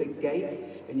because of the big gape,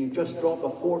 and you just drop a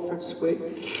 4 foot squid.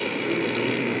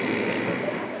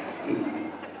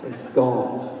 It's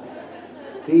gone.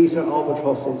 These are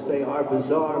albatrosses. They are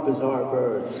bizarre, bizarre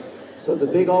birds. So the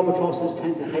big albatrosses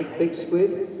tend to take big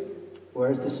squid,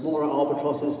 whereas the smaller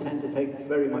albatrosses tend to take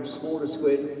very much smaller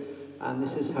squid, and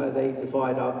this is how they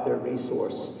divide up their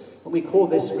resource. And we call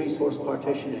this resource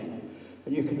partitioning.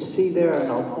 And you can see there,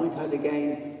 and I'll point out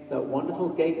again, that wonderful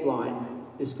gape line.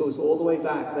 This goes all the way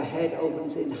back. The head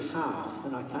opens in half,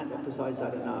 and I can't emphasize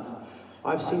that enough.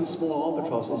 I've seen small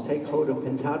albatrosses take hold of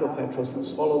pintado petrels and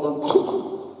swallow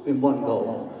them in one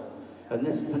go. And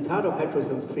this pintado petrels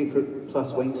have 3 foot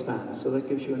plus wingspan, so that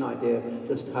gives you an idea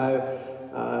just how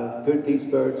good these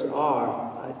birds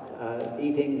are at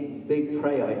eating big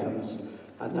prey items.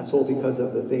 And that's all because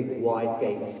of the big wide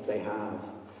gape they have.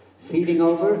 Feeding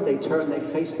over, they turn, they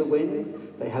face the wind.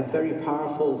 They have very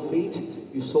powerful feet.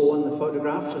 You saw in the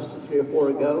photograph just 3 or 4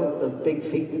 ago, the big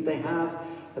feet that they have,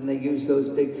 and they use those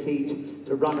big feet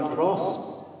to run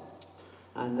across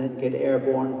and then get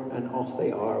airborne, and off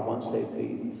they are once they've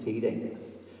been feeding.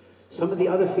 Some of the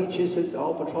other features that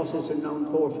albatrosses are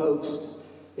known for, folks,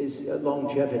 is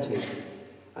longevity.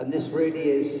 And this really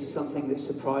is something that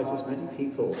surprises many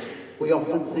people. We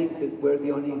often think that we're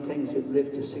the only things that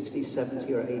live to 60,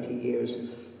 70, or 80 years,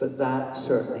 but that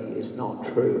certainly is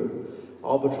not true.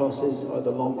 Albatrosses are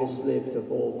the longest lived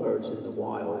of all birds in the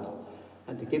wild.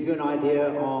 And to give you an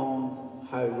idea on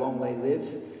how long they live,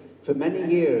 for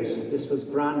many years, this was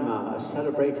Grandma, a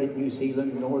celebrated New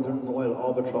Zealand northern royal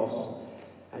albatross,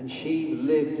 and she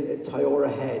lived at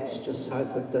Taiora Heads, just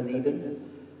south of Dunedin,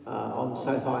 on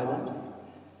South Island.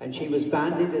 And she was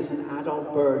banded as an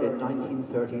adult bird in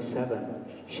 1937.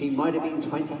 She might have been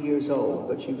 20 years old,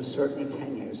 but she was certainly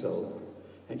 10 years old.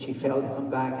 And she failed to come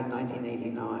back in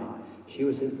 1989. She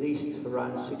was at least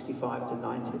around 65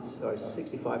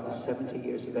 to 70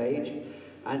 years of age.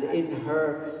 And in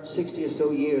her 60 or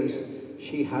so years,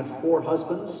 she had 4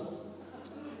 husbands,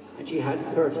 and she had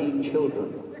 13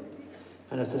 children.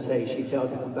 And as I say, she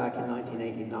failed to come back in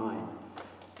 1989.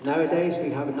 Nowadays,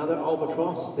 we have another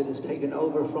albatross that has taken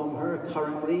over from her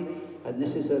currently, and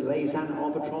this is a Laysan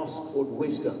albatross called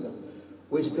Wisdom.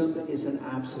 Wisdom is an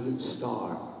absolute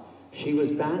star. She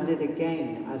was banded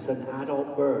again as an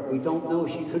adult bird. We don't know,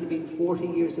 she could have been 40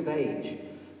 years of age,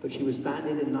 but she was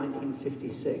banded in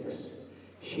 1956.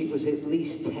 She was at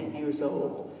least 10 years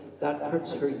old. That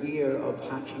puts her year of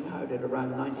hatching out at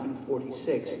around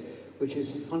 1946, which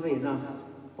is, funnily enough,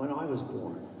 when I was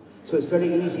born. So it's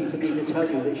very easy for me to tell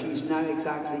you that she's now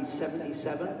exactly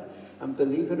 77, and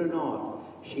believe it or not,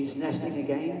 she's nesting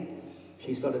again.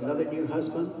 She's got another new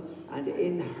husband, and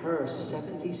in her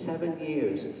 77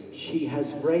 years, she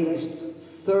has raised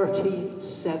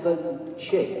 37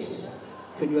 chicks.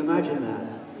 Can you imagine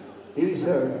that? These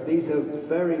are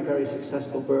very, very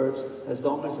successful birds, as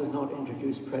long as they've not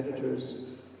introduced predators,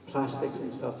 plastics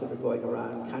and stuff that are going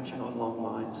around, catching on long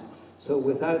lines. So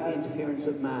without the interference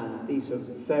of man, these are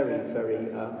very,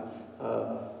 very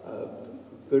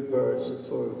good birds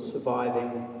for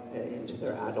surviving into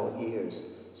their adult years.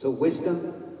 So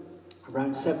wisdom,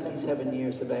 around 77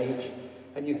 years of age,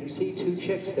 and you can see 2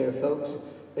 chicks there, folks.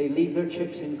 They leave their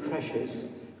chicks in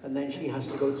creches, and then she has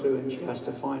to go through and she has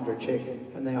to find her chick,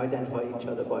 and they identify each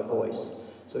other by voice.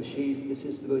 So this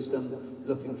is the wisdom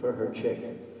looking for her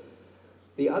chick.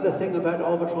 The other thing about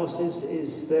albatrosses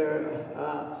is their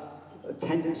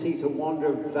tendency to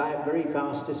wander very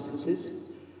vast distances,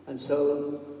 and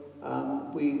so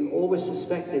we always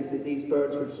suspected that these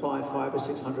birds would fly 500 or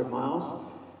 600 miles.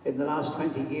 In the last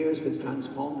 20 years, with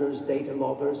transponders, data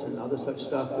loggers, and other such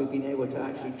stuff, we've been able to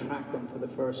actually track them for the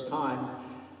first time.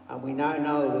 And we now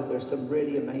know that there's some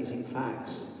really amazing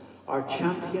facts. Our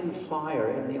champion flyer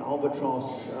in the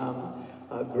albatross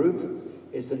group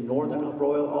is the northern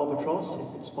royal albatross.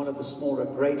 It's one of the smaller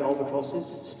great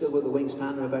albatrosses, still with a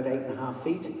wingspan of about 8.5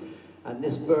 feet. And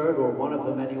this bird, or one of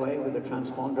them anyway, with a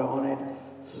transponder on it,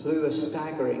 flew a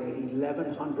staggering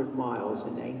 1,100 miles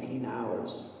in 18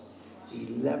 hours.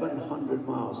 1,100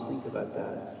 miles, think about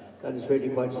that. That is really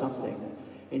quite something.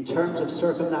 In terms of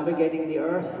circumnavigating the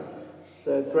Earth,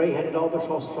 the grey-headed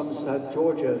albatross from South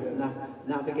Georgia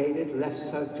left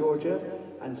South Georgia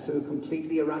and flew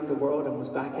completely around the world and was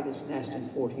back at its nest in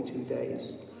 42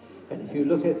 days. And if you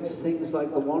look at things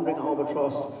like the wandering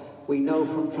albatross, we know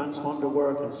from transponder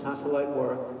work and satellite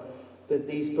work that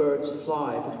these birds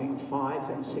fly between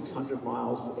 500 and 600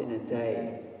 miles in a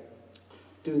day.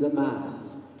 Do the math.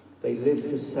 They live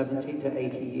for 70 to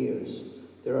 80 years.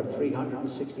 There are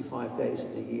 365 days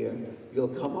in a year. You'll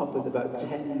come up with about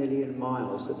 10 million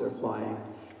miles that they're flying.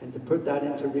 And to put that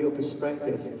into real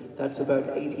perspective, that's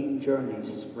about 18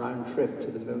 journeys round trip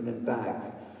to the moon and back.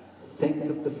 Think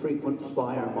of the frequent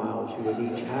flyer miles you would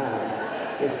each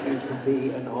have if you could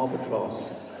be an albatross.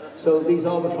 So these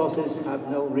albatrosses have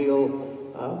no real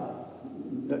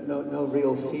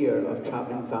fear of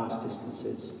traveling vast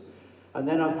distances. And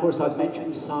then, of course, I've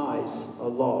mentioned size a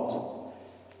lot.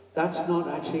 That's not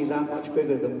actually that much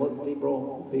bigger than what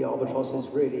the albatrosses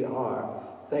really are.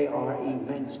 They are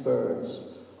immense birds.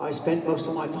 I spent most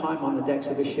of my time on the decks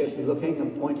of a ship looking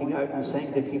and pointing out and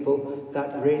saying to people,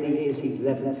 that really is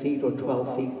 11 feet or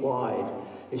 12 feet wide.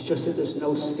 It's just that there's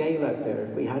no scale out there.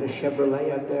 If we had a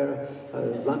Chevrolet out there, a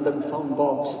London phone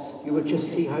box, you would just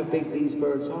see how big these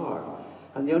birds are.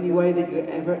 And the only way that you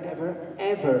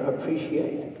ever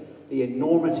appreciate the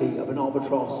enormity of an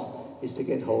albatross is to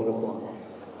get hold of one.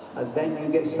 And then you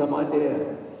get some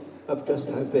idea of just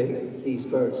how big these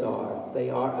birds are. They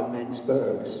are immense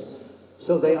birds.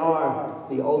 So they are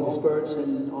the oldest birds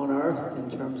on Earth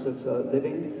in terms of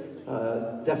living,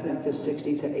 definitely to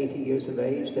 60 to 80 years of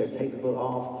age they're capable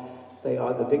of. They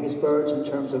are the biggest birds in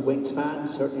terms of wingspan,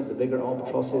 certainly the bigger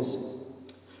albatrosses,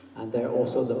 and they're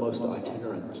also the most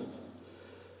itinerant.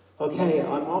 Okay,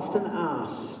 I'm often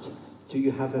asked, do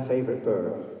you have a favorite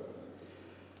bird?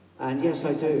 And yes,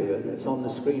 I do, and it's on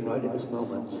the screen right at this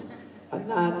moment. And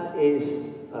that is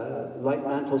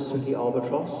light-mantled sooty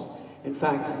albatross. In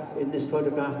fact, in this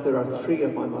photograph, there are 3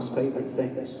 of my most favorite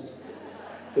things.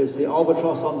 There's the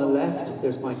albatross on the left,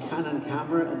 there's my Canon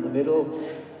camera in the middle,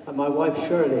 and my wife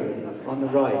Shirley on the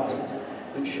right.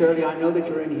 And Shirley, I know that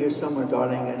you're in here somewhere,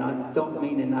 darling, and I don't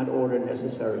mean in that order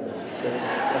necessarily. So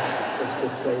let's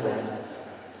just say that.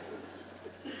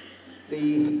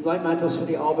 The light-mantled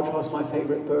sooty albatross, my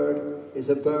favorite bird, is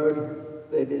a bird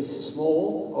that is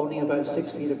small, only about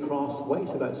 6 feet across,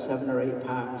 weighs about 7 or 8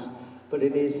 pounds, but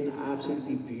it is an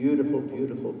absolutely beautiful,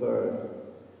 beautiful bird.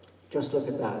 Just look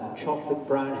at that, chocolate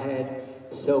brown head,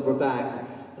 silver back,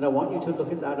 and I want you to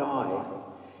look at that eye.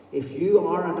 If you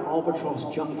are an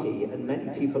albatross junkie, and many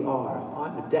people are,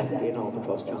 I'm definitely an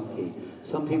albatross junkie.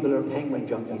 Some people are penguin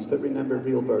junkies, but remember,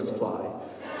 real birds fly.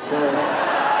 So,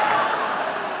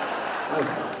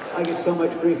 I get so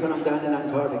much grief when I'm down in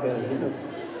Antarctica, you know.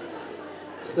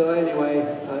 So anyway,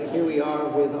 here we are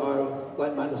with our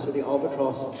light-mantled sooty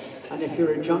albatross. And if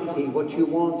you're a junkie, what you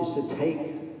want is to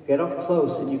get up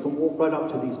close, and you can walk right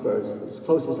up to these birds, as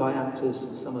close as I am to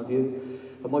some of you.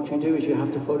 And what you do is you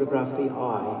have to photograph the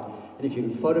eye. And if you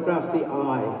can photograph the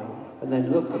eye, and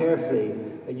then look carefully,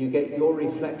 and you get your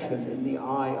reflection in the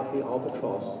eye of the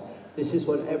albatross, this is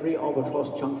what every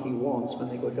albatross junkie wants when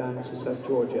they go down to South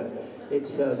Georgia.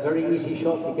 It's a very easy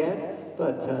shot to get,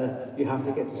 but you have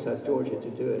to get to South Georgia to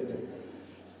do it.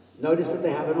 Notice that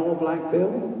they have an all-black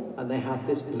bill, and they have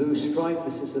this blue stripe.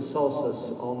 This is the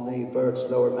sulcus on the bird's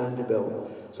lower mandible.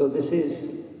 So this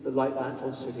is the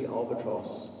light-mantled sooty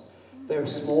albatross. They're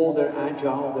small, they're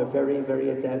agile, they're very, very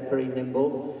adept, very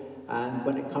nimble, and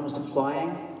when it comes to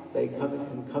flying, They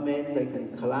can come in, they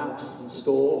can collapse and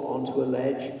stall onto a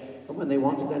ledge, and when they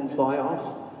want to then fly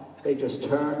off, they just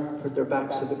turn, put their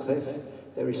backs to the cliff,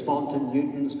 they respond to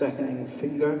Newton's beckoning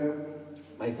finger,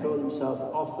 they throw themselves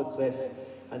off the cliff,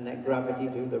 and let gravity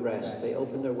do the rest. They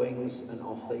open their wings and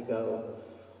off they go.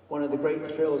 One of the great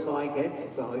thrills I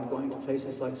get by going to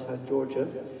places like South Georgia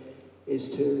is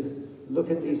to look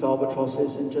at these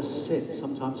albatrosses and just sit,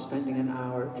 sometimes spending an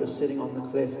hour just sitting on the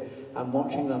cliff and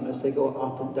watching them as they go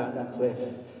up and down the cliff.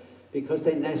 Because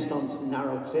they nest on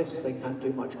narrow cliffs, they can't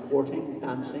do much courting,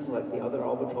 dancing like the other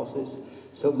albatrosses.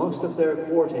 So most of their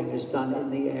courting is done in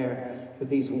the air with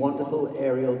these wonderful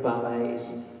aerial ballets.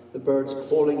 The birds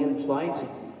calling in flight,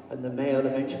 and the male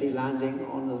eventually landing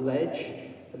on the ledge,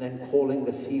 and then calling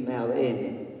the female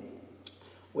in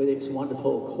with its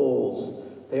wonderful calls.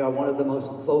 They are one of the most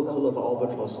vocal of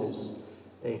albatrosses.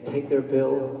 They take their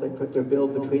bill, they put their bill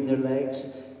between their legs,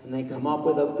 and they come up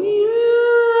with a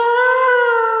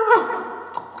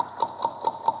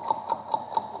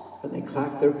and they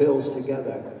clack their bills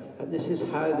together. And this is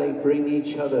how they bring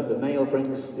each other. The male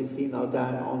brings the female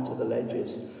down onto the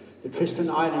ledges. The Tristan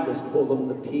Islanders call them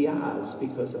the pias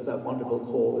because of that wonderful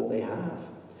call that they have.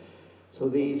 So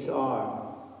these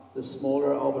are the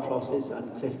smaller albatrosses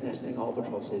and cliff nesting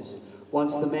albatrosses.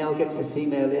 Once the male gets the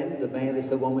female in, the male is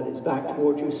the one with its back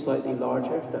towards you, slightly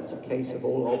larger. That's the case of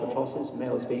all albatrosses,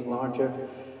 males being larger.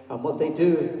 And what they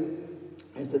do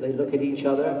is that they look at each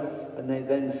other and they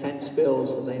then fence bills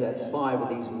and they let fly with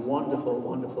these wonderful,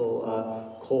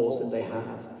 wonderful calls that they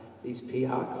have, these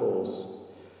PA calls.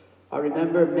 I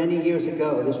remember many years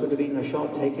ago, this would have been a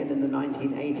shot taken in the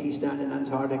 1980s down in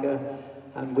Antarctica,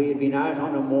 and we had been out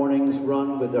on a morning's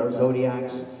run with our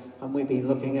Zodiacs, and we'd been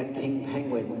looking at king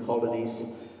penguin colonies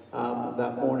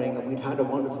that morning, and we'd had a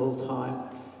wonderful time.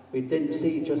 We didn't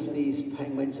see just these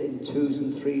penguins in 2s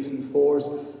and 3s and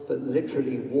 4s, but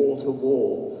literally wall to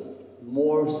wall.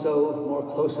 More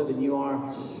closer than you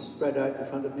are spread out in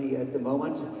front of me at the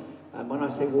moment. And when I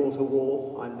say wall to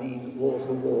wall, I mean wall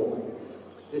to wall.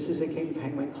 This is a king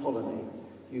penguin colony.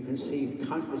 You can see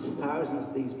countless thousands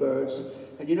of these birds.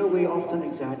 And you know, we often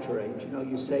exaggerate. You know,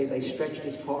 you say they stretched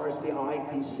as far as the eye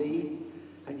can see.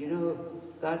 And you know,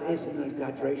 that is an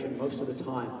exaggeration most of the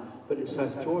time. But in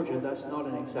South Georgia, that's not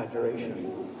an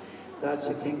exaggeration. That's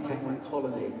a king penguin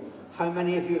colony. How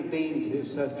many of you have been to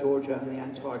South Georgia and the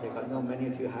Antarctic? I know many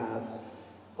of you have.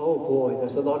 Oh boy,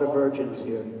 there's a lot of virgins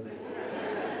here.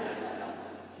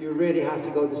 You really have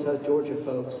to go to South Georgia,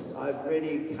 folks. I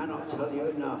really cannot tell you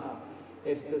enough.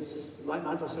 If this light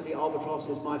mantle sooty albatross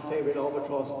is my favorite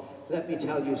albatross, let me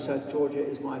tell you, South Georgia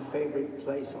is my favorite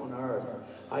place on earth.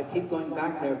 I keep going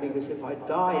back there because if I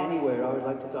die anywhere, I would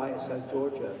like to die at South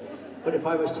Georgia. But if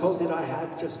I was told that I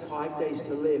had just 5 days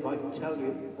to live, I can tell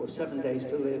you, or 7 days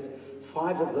to live,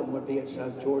 5 of them would be at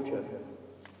South Georgia.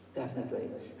 Definitely.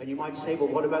 And you might say, well,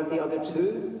 what about the other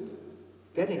 2?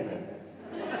 Getting there.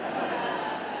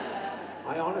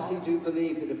 I honestly do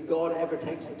believe that if God ever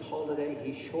takes a holiday,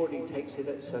 he surely takes it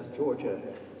at South Georgia.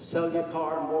 Sell your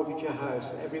car and mortgage your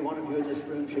house. Every one of you in this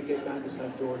room should get down to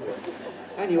South Georgia.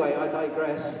 Anyway, I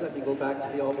digress. Let me go back to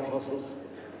the albatrosses.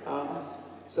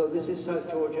 So this is South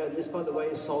Georgia. This, by the way,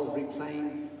 is Salisbury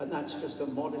Plain, and that's just a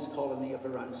modest colony of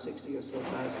around 60 or so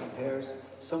thousand pairs.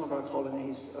 Some of our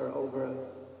colonies are over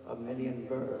a million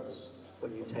birds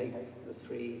when you take the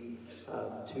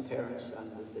 2 parents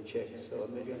and the chicks, so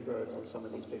 1 million birds on some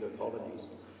of these bigger colonies.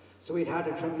 So we'd had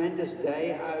a tremendous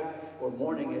day out, or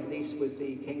morning at least, with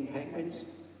the king penguins.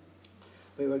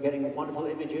 We were getting wonderful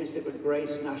images that would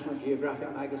grace National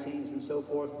Geographic magazines and so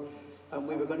forth. And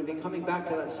we were going to be coming back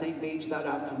to that same beach that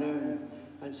afternoon.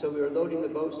 And so we were loading the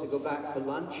boats to go back for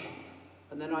lunch.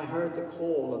 And then I heard the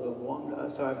call of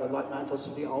the light mantle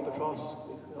sooty albatross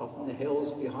up in the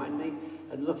hills behind me.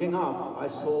 And looking up, I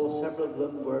saw several of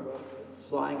them were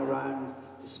flying around,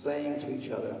 displaying to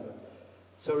each other.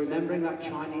 So remembering that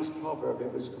Chinese proverb,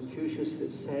 it was Confucius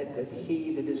that said that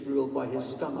he that is ruled by his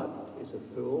stomach is a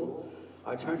fool.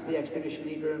 I turned to the expedition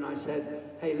leader and I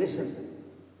said, hey, listen,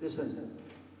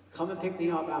 come and pick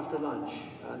me up after lunch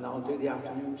and I'll do the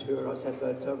afternoon tour. I said,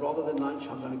 but rather than lunch,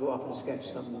 I'm going to go up and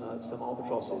sketch some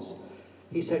albatrosses.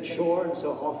 He said, sure, and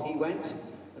so off he went.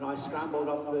 And I scrambled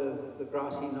up the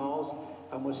grassy knolls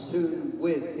and was soon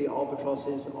with the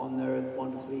albatrosses on their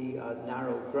wonderfully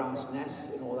narrow grass nests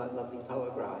in all that lovely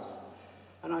poa grass.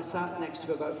 And I sat next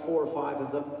to about 4 or 5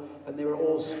 of them, and they were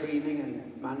all screaming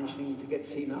and managing to get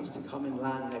females to come and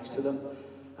land next to them.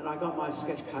 And I got my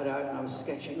sketch pad out and I was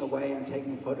sketching away and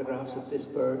taking photographs of this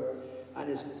bird. And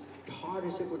as hard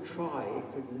as it would try,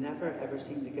 it could never ever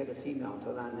seem to get a female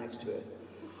to land next to it.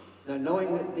 Now,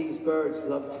 knowing that these birds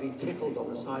love to be tickled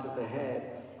on the side of the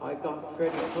head, I got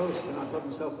fairly close and I thought to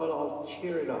myself, well, I'll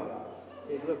cheer it up.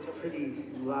 It looked pretty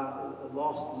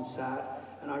lost and sad.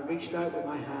 And I reached out with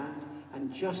my hand,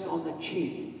 and just on the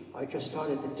cheek, I just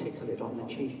started to tickle it on the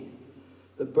cheek.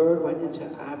 The bird went into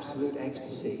absolute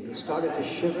ecstasy. It started to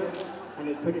shiver, and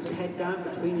it put its head down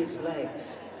between its legs.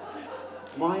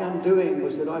 My undoing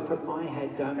was that I put my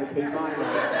head down between my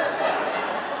legs,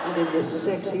 and in the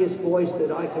sexiest voice that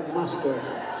I could muster,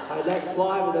 I let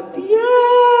fly with a "Pia!"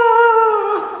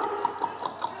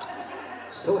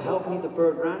 So help me, the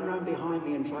bird ran round behind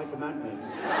me and tried to mount me.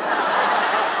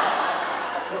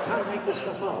 I can't make this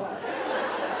stuff up.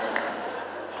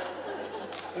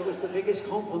 It was the biggest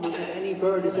compliment that any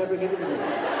bird has ever given me.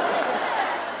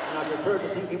 And I prefer to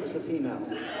think it was a female.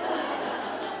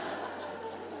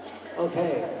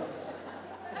 Okay.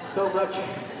 So much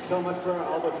for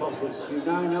our albatrosses. You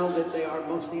now know that they are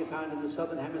mostly found in the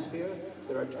southern hemisphere.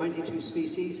 There are 22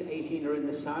 species, 18 are in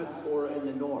the south, 4 are in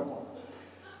the north.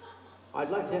 I'd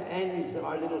like to end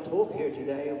our little talk here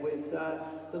today with the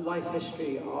life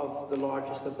history of the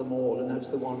largest of them all, and that's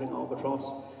the wandering albatross,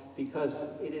 because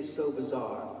it is so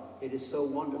bizarre, it is so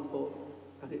wonderful,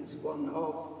 and it's one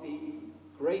of the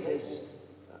greatest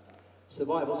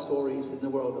survival stories in the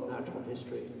world of natural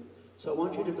history. So I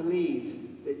want you to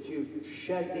believe that you've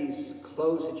shed these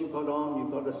clothes that you've got on,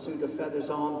 you've got a suit of feathers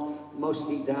on,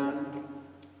 mostly down.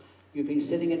 You've been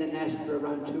sitting in a nest for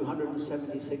around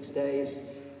 276 days,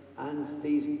 and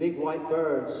these big white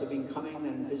birds have been coming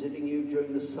and visiting you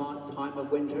during the time of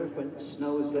winter when it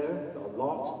snows there a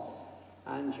lot.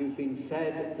 And you've been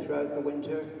fed throughout the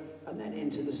winter and then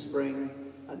into the spring.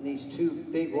 And these two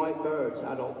big white birds,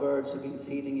 adult birds, have been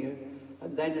feeding you.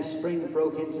 And then as spring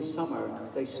broke into summer,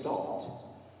 they stopped.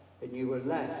 And you were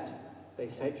left. They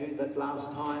fed you that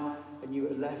last time, and you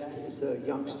were left as a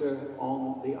youngster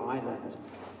on the island.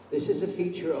 This is a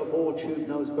feature of all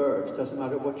tube-nosed birds. Doesn't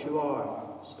matter what you are.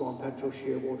 Storm petrel,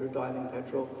 shearwater, diving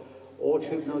petrel. All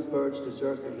tube-nosed birds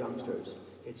desert their youngsters.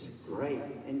 It's great.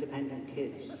 Independent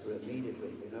kids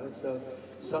immediately, you know. So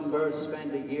some birds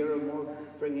spend a year or more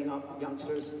bringing up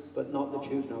youngsters, but not the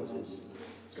tube-noses.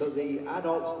 So the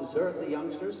adults desert the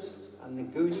youngsters, and the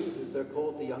goonies, as they're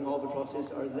called, the young albatrosses,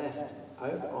 are left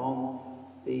out on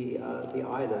the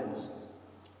islands.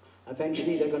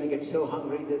 Eventually, they're going to get so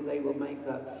hungry that they will make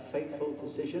that fateful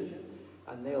decision,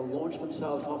 and they'll launch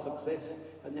themselves off a cliff,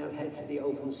 and they'll head for the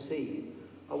open sea.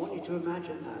 I want you to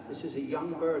imagine that. This is a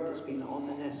young bird that's been on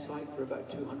the nest site for about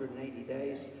 280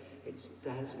 days. It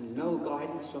has no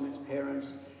guidance from its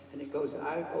parents, and it goes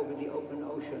out over the open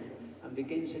ocean and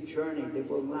begins a journey that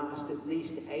will last at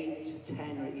least 8 to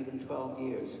 10 or even 12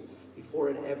 years before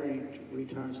it ever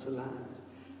returns to land.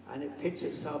 And it pits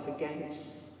itself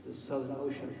against the Southern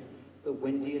Ocean, the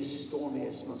windiest,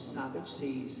 stormiest, most savage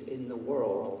seas in the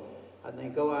world. And they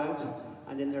go out,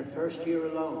 and in their first year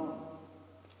alone,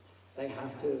 they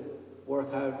have to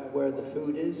work out where the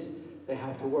food is. They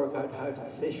have to work out how to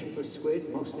fish for squid,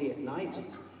 mostly at night.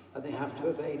 And they have to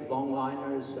evade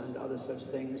longliners and other such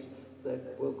things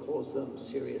that will cause them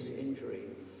serious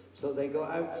injury. So they go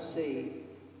out to sea,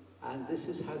 and this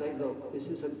is how they look. This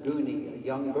is a goonie, a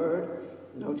young bird.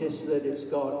 Notice that it's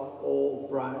got all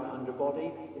brown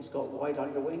underbody, it's got white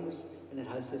underwings, and it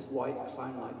has this white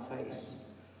clown-like face.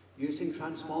 Using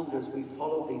transponders, we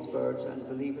follow these birds, and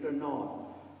believe it or not,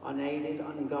 unaided,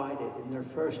 unguided, in their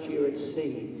first year at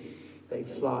sea, they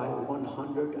fly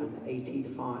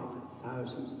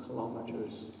 185,000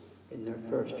 kilometers in their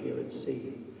first year at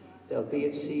sea. They'll be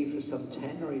at sea for some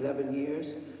 10 or 11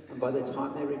 years, and by the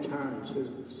time they return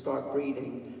to start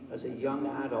breeding as a young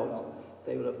adult,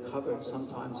 they will have covered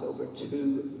sometimes over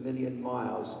 2 million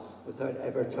miles without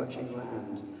ever touching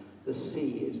land. The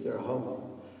sea is their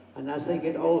home. And as they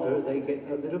get older, they get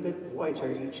a little bit whiter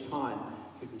each time.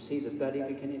 You can see the belly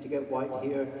beginning to get white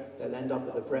here. They'll end up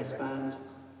with a breastband.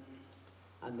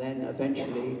 And then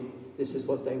eventually, this is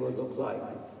what they will look like.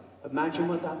 Imagine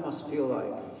what that must feel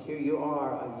like. Here you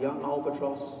are, a young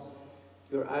albatross.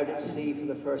 You're out at sea for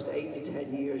the first 8 to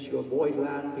 10 years. You avoid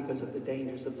land because of the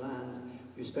dangers of land.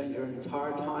 You spend your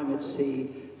entire time at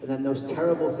sea, and then those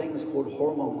terrible things called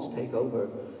hormones take over.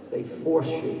 They force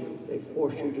you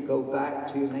to go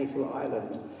back to your natal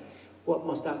island. What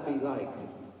must that be like?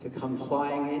 To come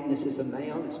flying in, this is a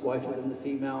male, it's whiter than the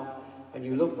female, and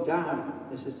you look down,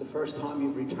 this is the first time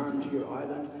you've returned to your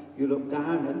island, you look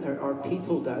down and there are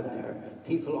people down there,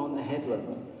 people on the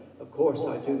headland. Of course,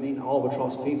 I do mean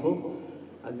albatross people,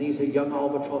 and these are young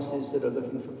albatrosses that are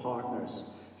looking for partners.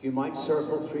 You might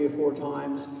circle 3 or 4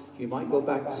 times, you might go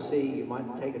back to sea, you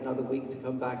might take another week to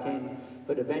come back in,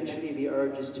 but eventually the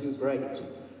urge is too great.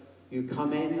 You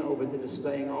come in over the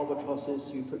displaying albatrosses,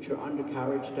 you put your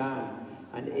undercarriage down,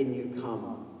 and in you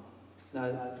come.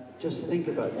 Now, just think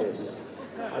about this.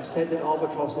 I've said that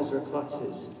albatrosses are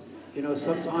klutzes. You know,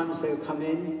 sometimes they'll come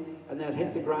in and they'll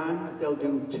hit the ground, they'll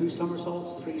do 2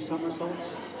 somersaults, 3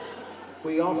 somersaults.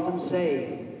 We often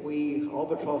say, we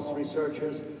albatross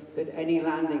researchers, that any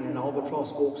landing an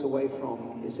albatross walks away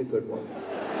from is a good one.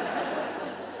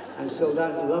 And so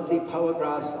that lovely power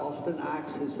grass often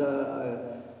acts as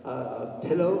a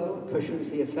pillow, cushions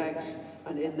the effects,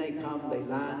 and in they come, they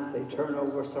land, they turn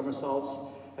over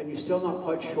somersaults, and you're still not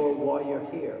quite sure why you're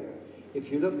here.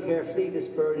 If you look carefully, this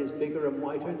bird is bigger and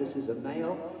whiter. This is a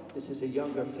male, this is a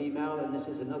younger female, and this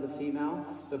is another female.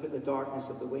 Look at the darkness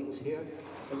of the wings here.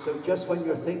 And so just when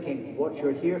you're thinking what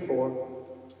you're here for,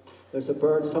 there's a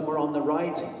bird somewhere on the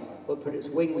right, will put its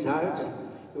wings out,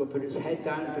 it will put its head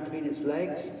down between its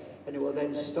legs, and it will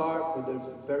then start with a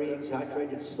very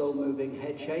exaggerated, slow-moving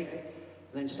head shake,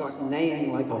 and then start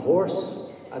neighing like a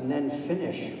horse, and then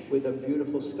finish with a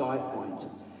beautiful sky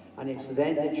point. And it's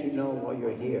then that you know why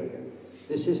you're here.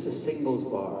 This is the singles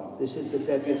bar. This is the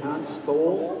debutante's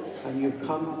goal, and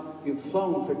you've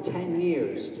flown for 10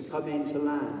 years to come in to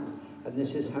land, and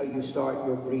this is how you start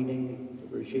your breeding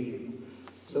regime.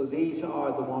 So these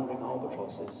are the wandering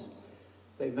albatrosses.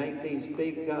 They make these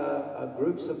big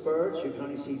groups of birds. You can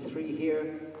only see 3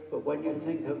 here, but when you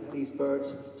think of these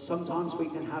birds, sometimes we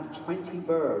can have 20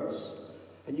 birds.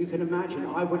 And you can imagine,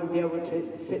 I wouldn't be able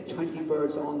to fit 20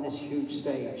 birds on this huge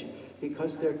stage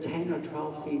because they're 10 or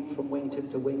 12 feet from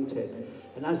wingtip to wingtip.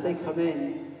 And as they come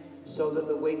in, so that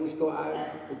the wings go out,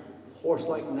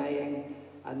 horse-like neighing,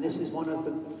 and this is one of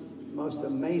the most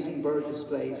amazing bird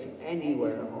displays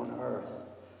anywhere on Earth.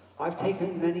 I've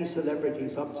taken many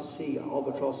celebrities up to see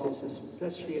albatrosses,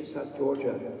 especially in South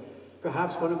Georgia.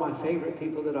 Perhaps one of my favorite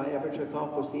people that I ever took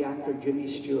up was the actor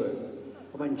Jimmy Stewart.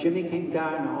 And when Jimmy came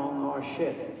down on our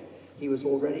ship, he was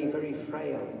already very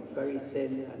frail, very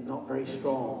thin, and not very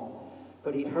strong.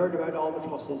 But he'd heard about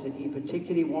albatrosses, and he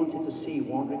particularly wanted to see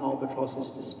wandering albatrosses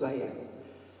displaying.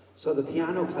 So the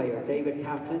piano player, David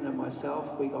Kaplan, and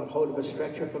myself, we got hold of a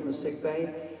stretcher from the sick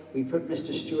bay. We put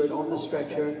Mr. Stewart on the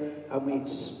stretcher, and we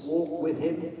walked with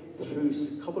him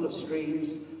through a couple of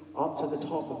streams up to the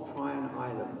top of Pryan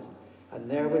Island. And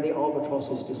there were the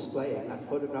albatrosses displaying. That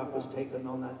photograph was taken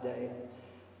on that day.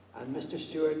 And Mr.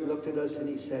 Stewart looked at us and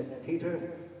he said,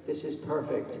 "Peter, this is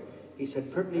perfect." He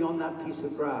said, "Put me on that piece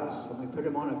of grass." And we put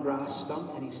him on a grass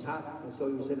stump, and he sat as though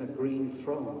he was in a green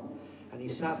throne. And he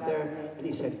sat there and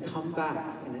he said, "Come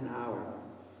back in an hour."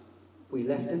 We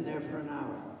left him there for an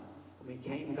hour, and we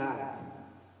came back.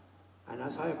 And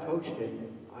as I approached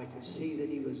him, I could see that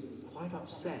he was quite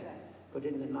upset, but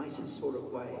in the nicest sort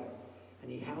of way. And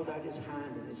he held out his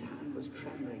hand, and his hand was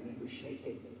trembling, he was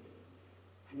shaking.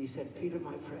 And he said, "Peter,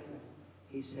 my friend,"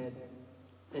 he said,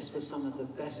 "this was some of the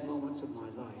best moments of my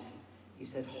life." He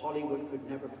said, "Hollywood could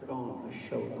never put on a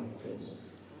show like this."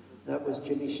 That was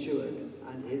Jimmy Stewart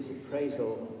and his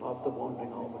appraisal of the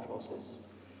wandering albatrosses.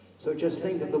 So just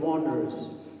think of the wanderers.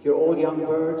 You're all young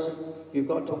birds. You've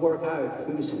got to work out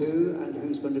who's who and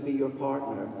who's going to be your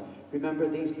partner. Remember,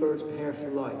 these birds pair for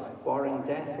life, barring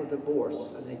death or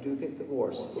divorce, and they do get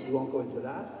divorced, but we won't go into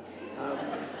that.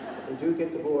 They do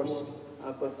get divorced,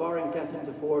 but barring death and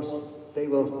divorce, they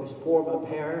will form a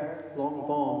pair-long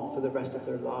bond for the rest of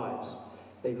their lives.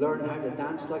 They learn how to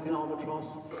dance like an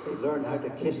albatross, they learn how to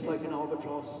kiss like an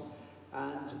albatross,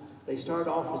 and they start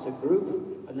off as a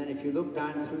group, and then if you look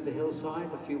down through the hillside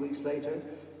a few weeks later,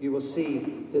 you will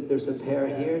see that there's a pair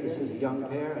here, this is a young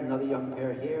pair, another young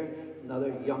pair here,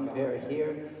 another young pair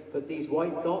here. But these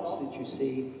white dots that you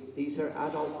see, these are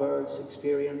adult birds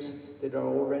experienced that are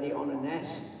already on a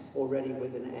nest, already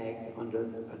with an egg under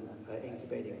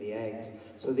incubating the eggs.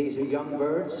 So these are young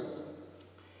birds.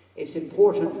 It's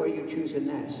important where you choose a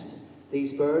nest.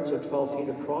 These birds are 12 feet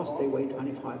across, they weigh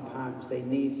 25 pounds. They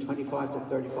need 25 to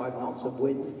 35 knots of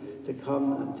wind to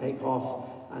come and take off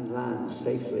and land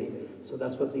safely. So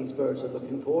that's what these birds are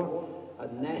looking for. A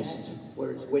nest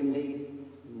where it's windy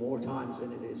more times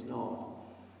than it is not.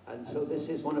 And so this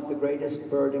is one of the greatest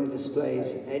birding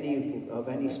displays of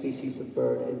any species of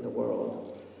bird in the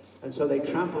world. And so they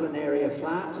trample an area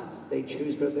flat, they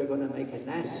choose where they're going to make a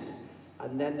nest,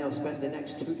 and then they'll spend the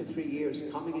next 2 to 3 years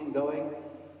coming and going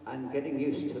and getting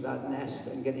used to that nest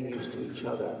and getting used to each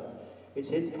other.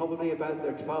 It's in probably about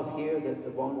their 12th year that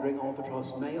the wandering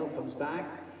albatross male comes back.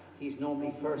 He's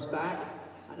normally first back,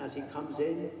 and as he comes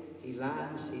in, he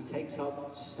lands, he takes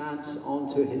up stance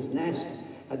onto his nest,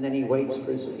 and then he waits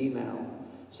for his female.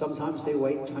 Sometimes they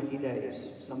wait 20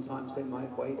 days. Sometimes they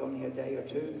might wait only a day or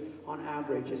two. On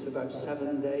average, it's about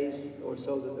 7 days or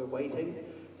so that they're waiting.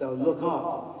 They'll look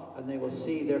up, and they will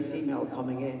see their female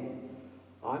coming in.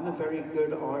 I'm a very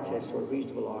good artist, or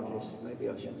reasonable artist. Maybe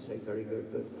I shouldn't say very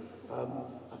good, but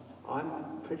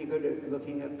I'm pretty good at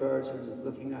looking at birds and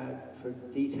looking out for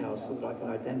details so that I can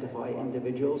identify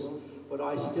individuals, but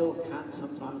I still can't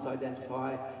sometimes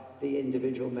identify the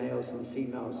individual males and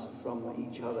females from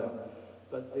each other.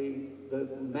 But the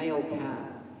male can,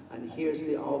 and here's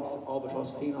the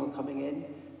albatross female coming in.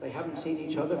 They haven't seen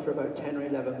each other for about 10 or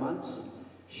 11 months.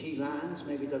 She lands,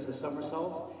 maybe does a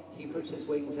somersault. He puts his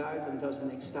wings out and does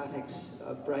an ecstatic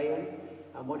braying.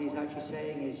 And what he's actually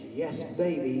saying is, yes,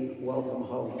 baby, welcome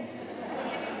home.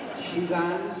 She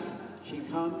lands, she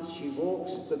comes, she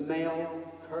walks, the male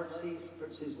curtsies,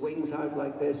 puts his wings out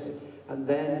like this, and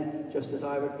then, just as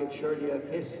I would give Shirley a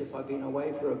kiss if I've been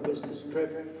away for a business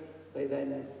trip, they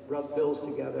then rub bills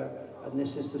together, and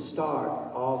this is the start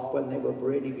of when they will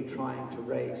really be trying to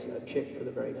raise a chick for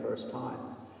the very first time.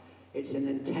 It's an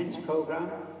intense program.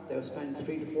 They'll spend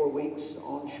 3 to 4 weeks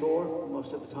on shore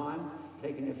most of the time,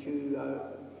 taking a few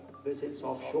visits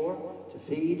offshore to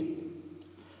feed.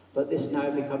 But this now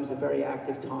becomes a very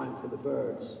active time for the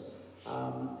birds.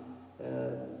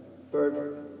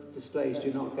 Bird displays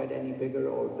do not get any bigger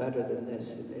or better than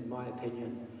this, in my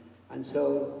opinion. And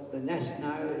so the nest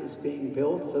now is being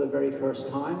built for the very first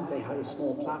time. They had a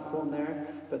small platform there,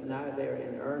 but now they're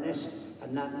in earnest,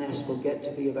 and that nest will get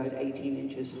to be about 18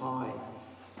 inches high.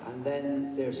 And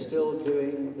then they're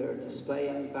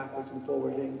displaying backwards and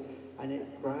forwarding, and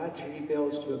it gradually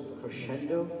builds to a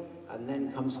crescendo, and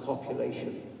then comes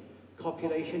copulation.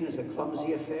 Copulation is a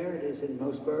clumsy affair. It is in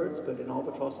most birds, but in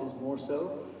albatrosses more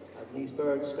so. These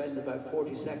birds spend about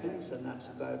 40 seconds, and that's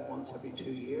about once every 2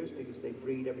 years, because they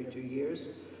breed every 2 years.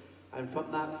 And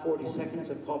from that 40 seconds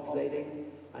of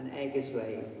copulating, an egg is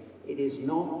laid. It is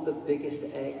not the biggest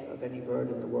egg of any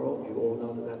bird in the world. You all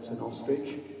know that that's an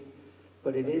ostrich.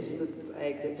 But it is the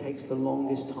egg that takes the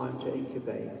longest time to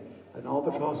incubate. An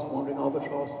albatross, wandering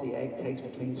albatross, the egg takes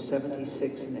between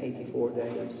 76 and 84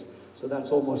 days. So that's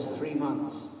almost 3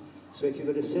 months. So if you're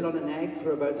going to sit on an egg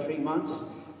for about 3 months,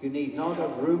 you need not a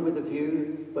room with a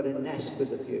view, but a nest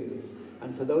with a view.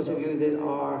 And for those of you that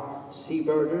are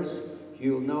seabirders,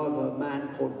 you'll know of a man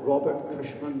called Robert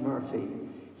Cushman Murphy.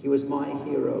 He was my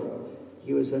hero.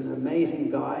 He was an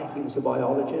amazing guy. He was a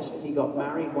biologist. He got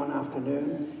married one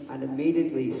afternoon and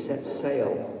immediately set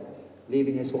sail,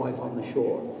 leaving his wife on the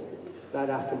shore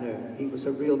that afternoon. He was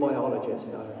a real biologist.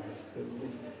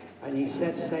 And he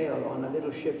set sail on a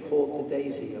little ship called the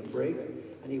Daisy, a brig,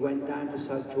 and he went down to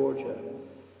South Georgia.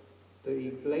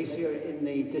 The glacier in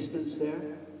the distance there,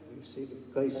 you see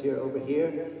the glacier over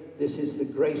here. This is the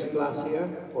Grace Glacier,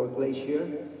 or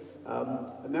glacier.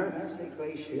 Americans say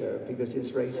glacier because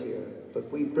it's racier,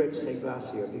 but we Brits say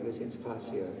glacier because it's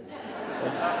classier.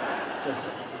 That's just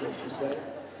what you say.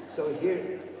 So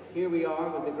here we are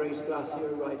with the Grace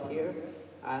Glacier right here,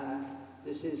 and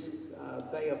this is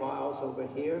Bay of Isles over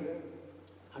here.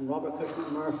 And Robert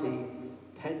Cushman Murphy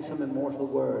penned some immortal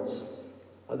words.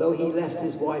 Although he left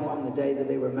his wife on the day that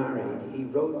they were married, he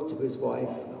wrote to his wife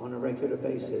on a regular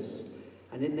basis.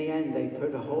 And in the end, they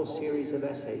put a whole series of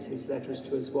essays, his letters to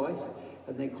his wife,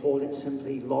 and they called it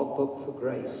simply Logbook for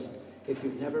Grace. If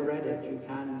you've never read it, you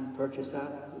can purchase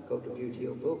that. Go to Beauty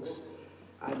of Books.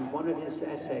 And one of his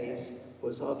essays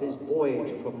was of his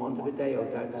voyage from Montevideo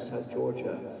down to South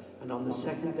Georgia. And on the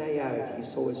second day out, he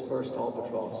saw his first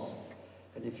albatross.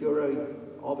 And if you're an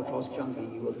albatross junkie,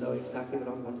 you will know exactly what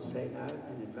I'm going to say now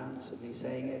in advance of me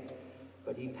saying it.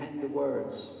 But he penned the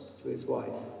words to his wife: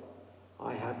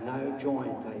 I have now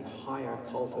joined a higher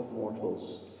cult of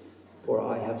mortals, for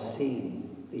I have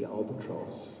seen the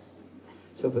albatross.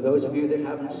 So for those of you that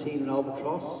haven't seen an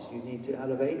albatross, you need to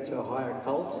elevate to a higher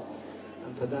cult.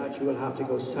 And for that, you will have to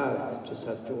go south to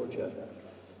South Georgia.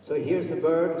 So here's the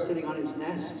bird sitting on its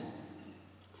nest.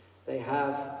 They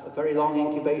have a very long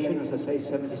incubation, as I say,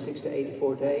 76 to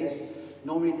 84 days.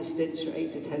 Normally the stints are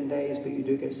 8 to 10 days, but you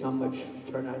do get some which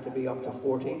turn out to be up to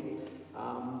 40.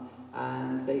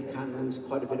 And they can lose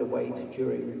quite a bit of weight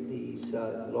during these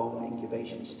long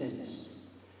incubation stints.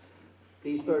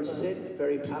 These birds sit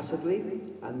very placidly,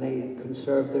 and they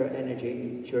conserve their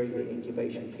energy during the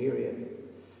incubation period.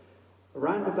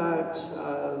 Around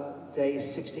about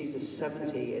days 60 to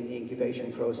 70 in the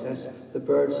incubation process, the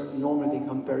birds normally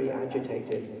become very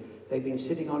agitated. They've been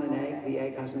sitting on an egg, the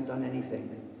egg hasn't done anything.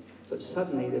 But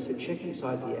suddenly there's a chick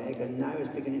inside the egg, and now it's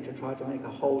beginning to try to make a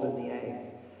hole in the egg.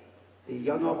 The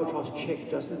young albatross chick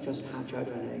doesn't just hatch out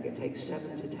of an egg, it takes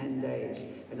 7 to 10 days.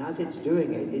 And as it's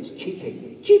doing it, it's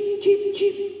cheeping. Cheep, cheep,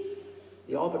 cheep.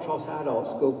 The albatross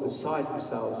adults go beside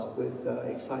themselves with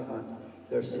excitement.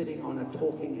 they're sitting on a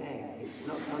talking egg. It's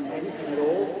not done anything at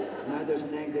all. Now there's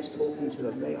an egg that's talking to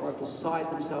them. They are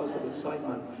beside themselves with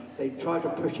excitement. They try to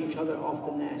push each other off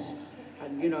the nest.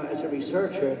 And you know, as a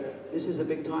researcher, this is a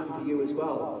big time for you as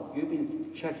well. You've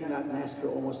been checking that nest for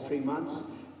almost 3 months.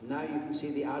 Now you can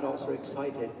see the adults are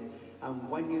excited. And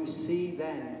when you see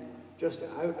then, just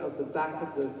out of the back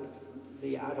of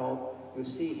the adult, you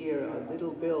see here a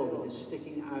little bill that is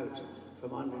sticking out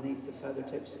from underneath the feather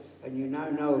tips, and you now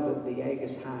know that the egg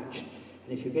is hatched.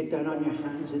 And if you get down on your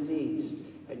hands and knees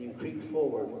and you creep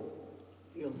forward,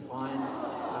 you'll find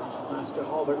Master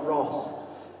Albatross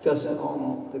just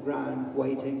on the ground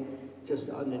waiting, just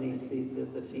underneath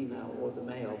the female or the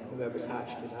male, whoever's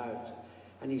hatched it out.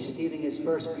 And he's stealing his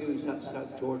first views at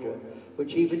South Georgia,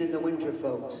 which even in the winter,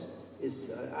 folks, is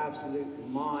an absolute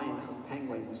mine of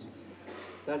penguins.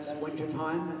 That's winter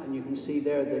time, and you can see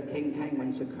there the king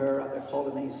penguins occur at their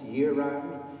colonies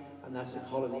year-round, and that's a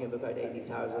colony of about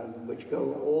 80,000, which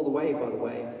go all the way, by the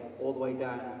way, all the way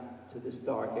down to this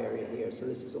dark area here. So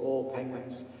this is all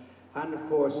penguins. And of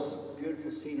course,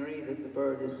 beautiful scenery that the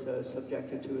bird is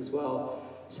subjected to as well.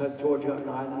 South Georgia, an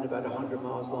island about 100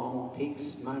 miles long,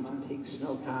 peaks, mountain peaks,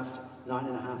 snow-capped,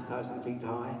 9,500 feet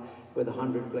high, with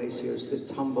 100 glaciers that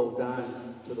tumble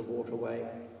down to the waterway.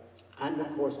 And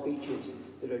of course, beaches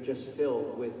that are just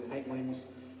filled with penguins,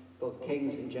 both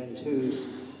kings and gentoo,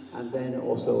 and then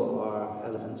also our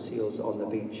elephant seals on the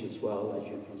beach as well, as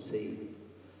you can see.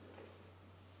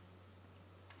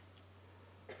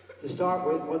 To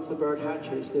start with, once the bird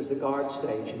hatches, there's the guard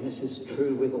stage, and this is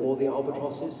true with all the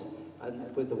albatrosses.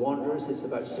 And with the wanderers, it's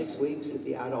about 6 weeks that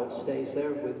the adult stays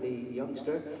there with the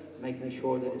youngster, making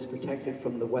sure that it's protected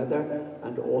from the weather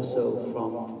and also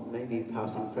from maybe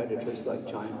passing predators like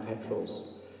giant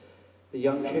petrels. The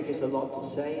young chick is a lot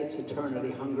to say. It's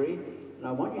eternally hungry. And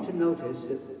I want you to notice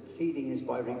that feeding is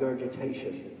by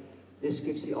regurgitation. This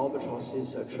gives the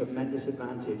albatrosses a tremendous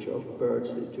advantage over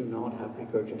birds that do not have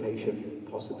regurgitation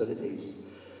possibilities.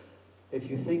 If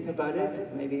you think about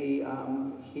it, maybe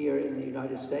here in the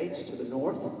United States to the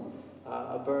north,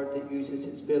 a bird that uses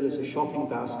its bill as a shopping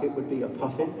basket would be a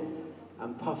puffin.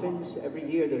 And puffins, every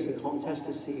year there's a contest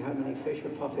to see how many fish a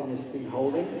puffin has been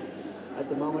holding. At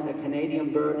the moment, a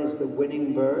Canadian bird is the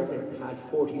winning bird. It had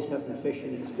 47 fish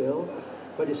in its bill.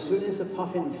 But as soon as a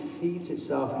puffin feeds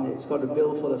itself and it's got a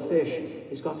bill full of fish,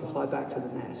 it's got to fly back to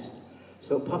the nest.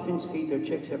 So puffins feed their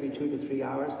chicks every 2 to 3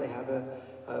 hours. They have a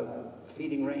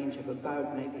feeding range of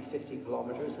about maybe 50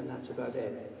 kilometers, and that's about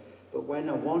it. But when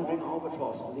a wandering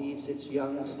albatross leaves its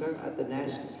youngster at the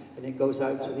nest and it goes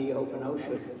out to the open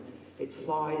ocean, it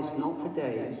flies not for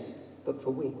days, but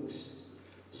for weeks.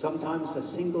 Sometimes a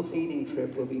single feeding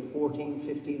trip will be 14,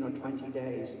 15, or 20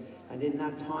 days, and in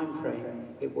that time frame,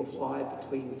 it will fly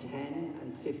between 10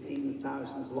 and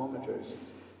 15,000 kilometers.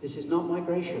 This is not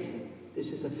migration.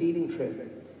 This is a feeding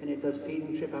trip. And it does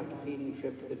feeding trip after feeding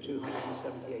trip for the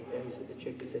 278 days that the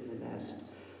chick is in the nest.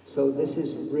 So this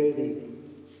is really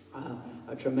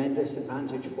a tremendous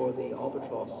advantage for the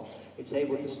albatross. It's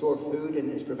able to store food in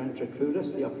its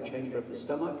ventriculus, the upper chamber of the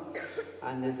stomach,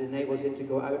 and it enables it to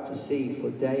go out to sea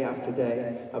for day after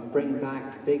day and bring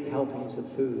back big helpings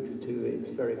of food to its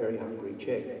very, very hungry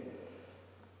chick.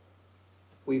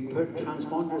 We've put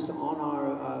transponders on our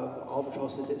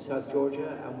albatrosses at South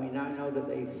Georgia, and we now know that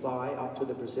they fly up to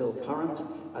the Brazil Current,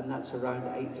 and that's around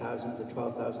 8,000 to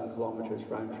 12,000 kilometers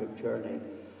round-trip journey.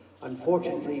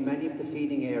 Unfortunately, many of the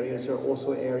feeding areas are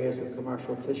also areas of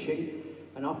commercial fishing,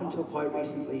 and up until quite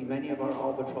recently, many of our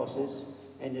albatrosses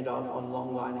ended up on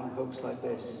long-lining hooks like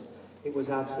this. It was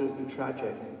absolutely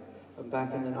tragic. And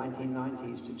back in the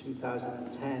 1990s to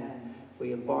 2010,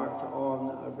 we embarked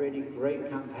on a really great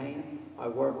campaign. I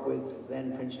worked with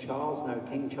then Prince Charles, now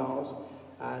King Charles,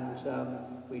 and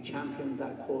we championed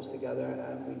that cause together,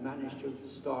 and we managed to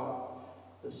stop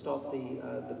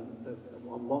the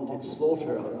unwanted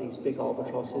slaughter of these big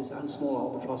albatrosses and small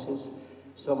albatrosses,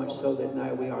 so much so that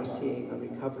now we are seeing a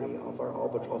recovery of our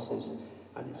albatrosses,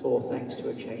 and it's all thanks to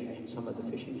a change in some of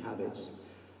the fishing habits.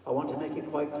 I want to make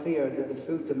it quite clear that the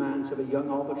food demands of a young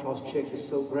albatross chick is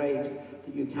so great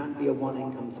that you can't be a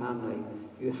one-income family.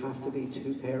 You have to be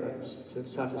 2 parents to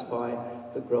satisfy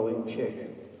the growing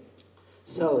chick.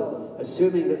 So,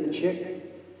 assuming that the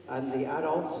chick and the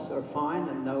adults are fine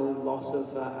and no loss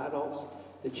of adults,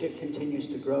 the chick continues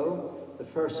to grow. The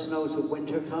first snows of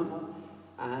winter come,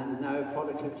 and now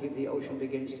productivity of the ocean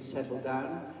begins to settle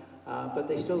down, but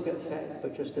they still get fed,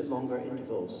 but just at longer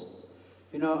intervals.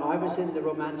 You know, I was in the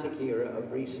Romantic era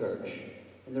of research.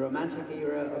 In the Romantic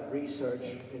era of research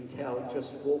entailed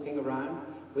just walking around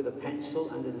with a pencil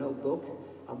and a notebook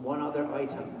and one other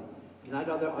item. And that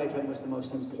other item was the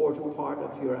most important part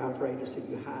of your apparatus that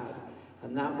you had,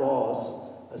 and that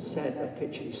was a set of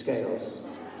kitchen scales.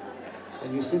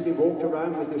 And you simply walked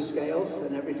around with your scales,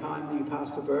 and every time that you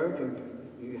passed a bird,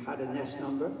 you had a nest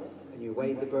number, and you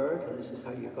weighed the bird, and this is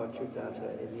how you got your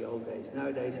data in the old days.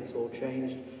 Nowadays it's all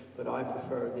changed, but I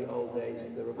prefer the old days,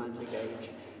 the romantic age.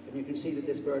 And you can see that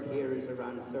this bird here is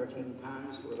around 13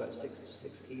 pounds, or about 6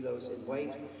 kilos in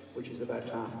weight, which is about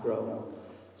half grown.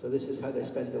 So this is how they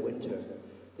spend the winter.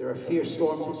 There are fierce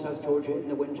storms in South Georgia in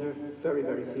the winter, very,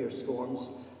 very fierce storms.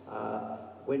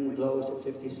 Wind blows at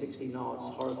 50, 60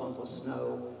 knots, horizontal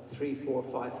snow, 3, 4,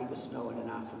 5 feet of snow in an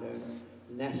afternoon.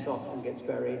 Nests often gets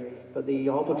buried, but the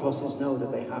albatrosses know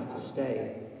that they have to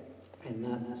stay in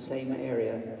that same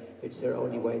area. It's their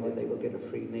only way that they will get a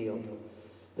free meal.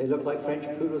 They look like French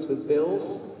poodles with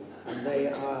bills, and they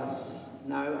are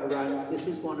now around, this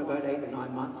is one about 8 or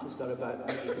 9 months, it's got about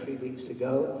maybe 3 weeks to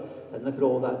go, and look at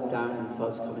all that down and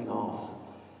fuzz coming off.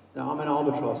 Now, I'm an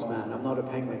albatross man, I'm not a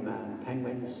penguin man.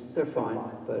 Penguins, they're fine,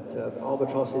 but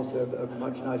albatrosses are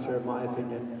much nicer in my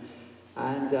opinion.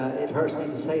 And it hurts me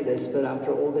to say this, but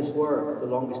after all this work, the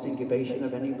longest incubation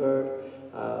of any bird,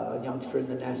 a youngster in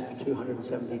the nest for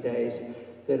 270 days,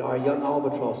 that our young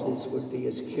albatrosses would be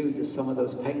as cute as some of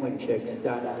those penguin chicks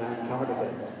down in Antarctica.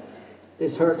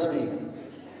 This hurts me.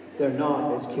 They're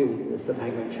not as cute as the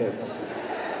penguin chicks.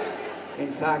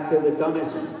 In fact, they're the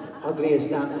dumbest, ugliest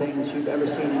damn things you've ever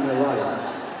seen in your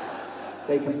life.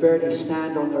 They can barely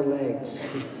stand on their legs.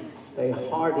 They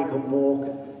hardly can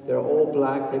walk. They're all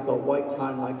black. They've got white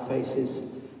clown-like faces.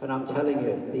 And I'm telling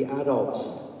you, the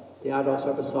adults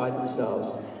are beside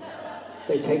themselves.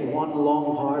 They take one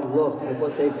long, hard look at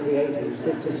what they've created as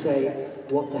if to say,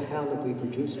 what the hell have we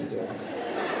produced here?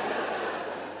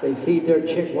 They feed their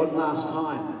chick one last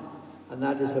time, and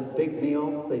that is a big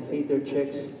meal. They feed their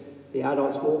chicks. The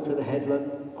adults walk to the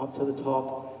headland, up to the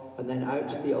top, and then out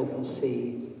to the open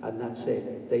sea, and that's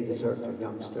it. They desert their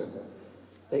youngster.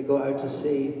 They go out to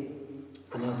sea,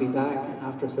 and they'll be back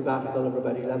after a sabbatical of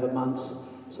about 11 months.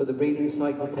 So the breeding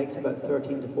cycle takes about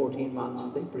 13 to 14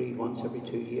 months. They breed once every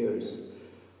 2 years.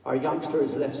 Our youngster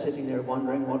is left sitting there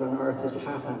wondering what on earth has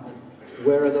happened.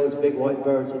 Where are those big white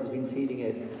birds that have been feeding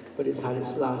it? But it's had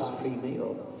its last free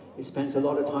meal. It spends a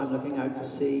lot of time looking out to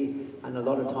sea and a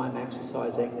lot of time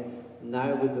exercising.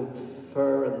 Now with the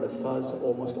fur and the fuzz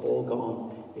almost all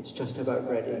gone, it's just about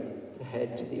ready to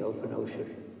head to the open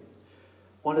ocean.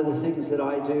 One of the things that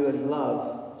I do and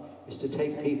love is to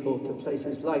take people to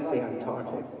places like the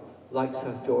Antarctic, like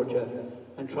South Georgia,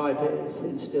 and try to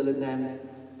instill in them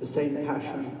the same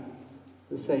passion,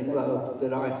 the same love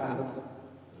that I have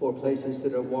for places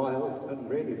that are wild and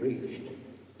rarely reached,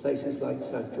 places like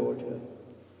South Georgia.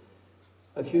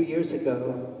 A few years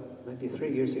ago, maybe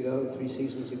 3 years ago, 3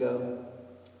 seasons ago,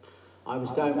 I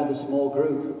was down with a small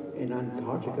group in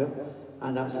Antarctica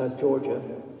and at South Georgia,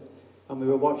 and we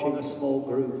were watching a small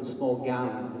group, a small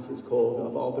gang, this is called,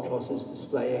 of albatrosses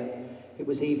displaying. It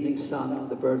was evening sun,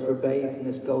 the birds were bathed in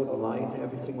this golden light,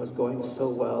 everything was going so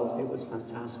well, it was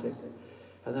fantastic.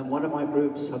 And then one of my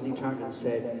groups suddenly turned and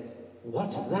said,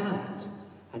 "What's that?"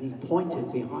 And he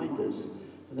pointed behind us,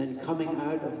 and then coming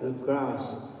out of the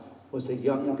grass was a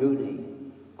young goonie.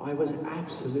 I was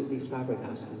absolutely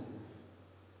flabbergasted.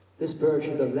 This bird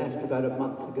should have left about a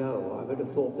month ago. I would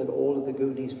have thought that all of the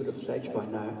goonies would have fledged by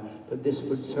now, but this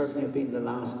would certainly have been the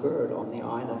last bird on the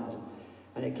island.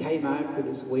 And it came out with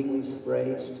its wings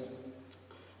raised,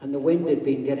 and the wind had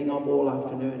been getting up all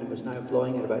afternoon and was now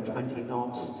blowing at about 20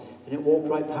 knots, and it walked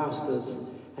right past us,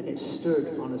 and it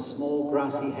stood on a small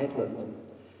grassy headland,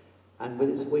 and with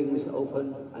its wings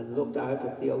open and looked out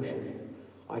at the ocean.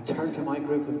 I turned to my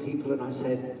group of people and I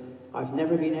said, I've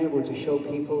never been able to show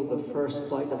people the first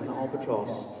flight of an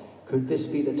albatross. Could this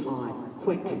be the time?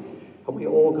 Quick! And we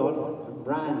all got and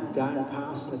ran down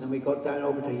past, and then we got down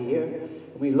over to here,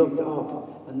 and we looked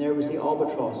up, and there was the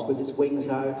albatross with its wings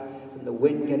out, and the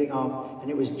wind getting up, and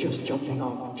it was just jumping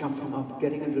up,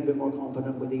 getting a little bit more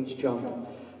confident with each jump.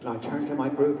 And I turned to my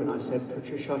group and I said, put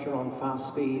your shutter on fast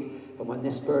speed, and when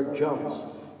this bird jumps,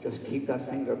 just keep that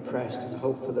finger pressed and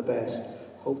hope for the best.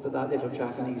 Hope that that little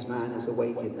Japanese man is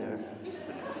awake in there.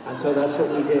 And so that's what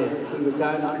we did. We were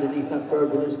down underneath that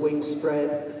bird with his wings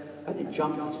spread, and it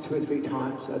jumped 2 or 3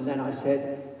 times, and then I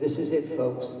said, this is it,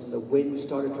 folks. And the wind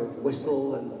started to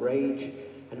whistle and rage,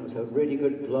 and it was a really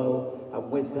good blow,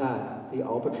 and with that, the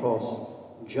albatross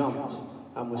jumped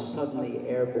and was suddenly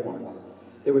airborne.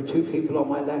 There were 2 people on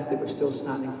my left that were still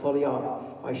standing fully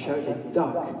up. I shouted,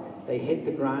 duck. They hit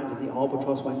the ground, and the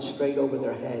albatross went straight over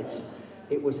their heads.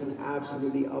 It was an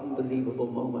absolutely unbelievable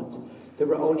moment. There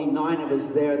were only 9 of us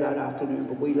there that afternoon,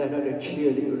 but we let out a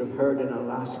cheer that you would have heard in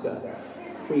Alaska.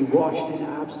 We watched in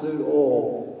absolute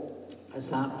awe as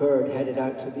that bird headed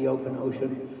out to the open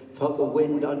ocean, felt the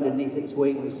wind underneath its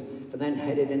wings, and then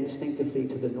headed instinctively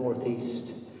to the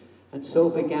northeast. And so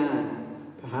began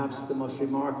perhaps the most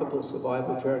remarkable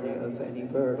survival journey of any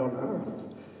bird on Earth.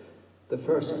 The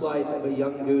first flight of a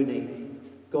young goonie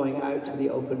going out to the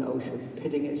open ocean,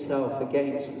 pitting itself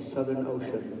against the Southern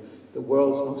Ocean, the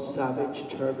world's most savage,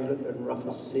 turbulent, and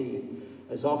roughest sea,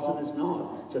 as often as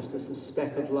not, just as a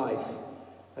speck of life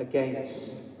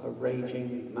against a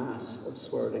raging mass of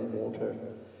swirling water.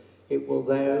 It will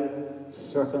now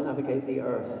circumnavigate the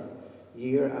Earth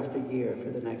year after year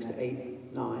for the next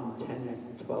 8, 9, 10,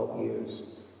 and 12 years.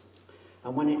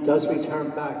 And when it does return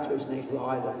back to its natal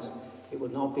islands, it will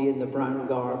not be in the brown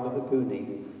garb of a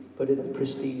goonie, but in the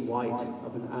pristine white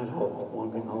of an adult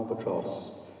wandering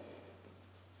albatross.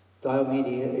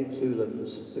 Diomedia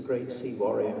exulans, the great sea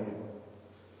warrior.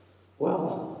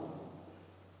 Well,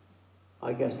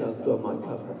 I guess I'll blow my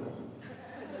cover.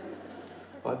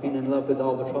 I've been in love with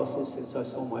albatrosses since I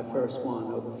saw my first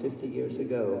one over 50 years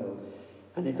ago.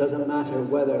 And it doesn't matter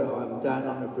whether I'm down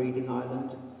on a breeding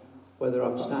island, whether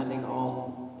I'm standing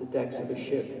on the decks of a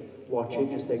ship,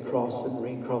 watching as they cross and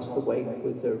recross the wake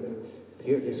with their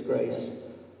peerless grace,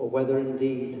 or whether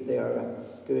indeed they are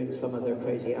doing some of their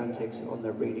crazy antics on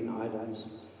their breeding islands.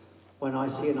 When I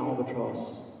see an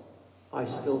albatross, I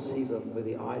still see them with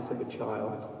the eyes of a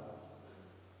child.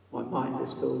 My mind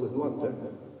is filled with wonder,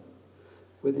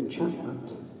 with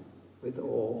enchantment, with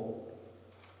awe.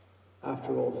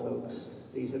 After all, folks,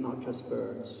 these are not just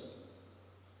birds.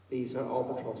 These are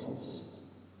albatrosses,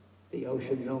 the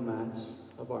ocean nomads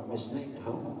of our misnamed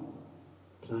home,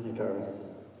 planet Earth.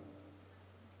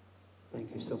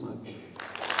 Thank you so much.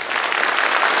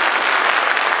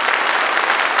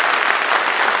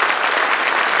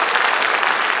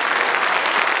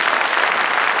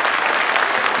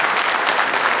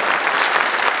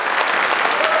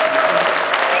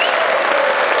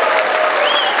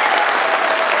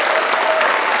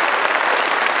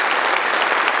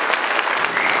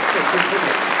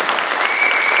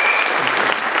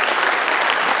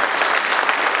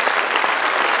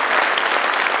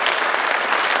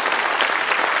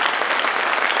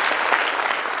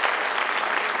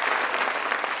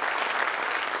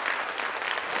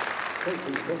 Thank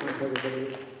you so much,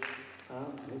 everybody.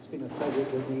 It's been a pleasure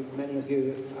to meet many of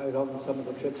you out on some of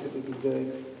the trips that we've been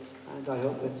doing, and I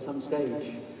hope at some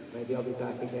stage, maybe I'll be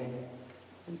back again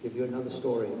and give you another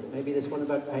story. Maybe this one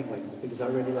about penguins, because I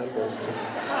really like those too.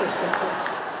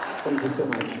 Thank you so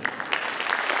much.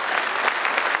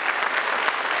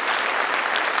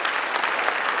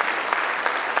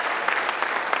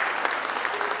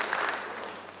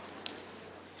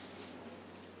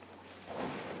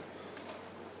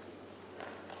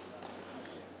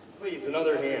 Please,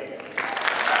 another hand.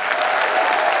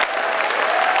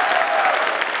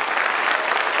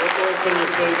 We're going for your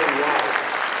saving life.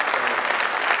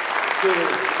 Truly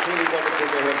wonderful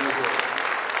to have you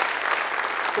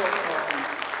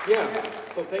here.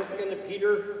 So thanks again to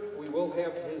Peter. We will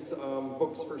have his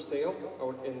books for sale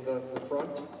out in the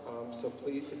front. So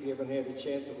please, if you haven't had a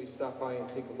chance, at least stop by and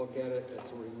take a look at it.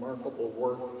 It's a remarkable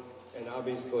work and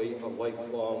obviously a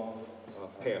lifelong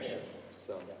passion.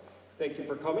 So thank you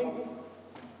for coming.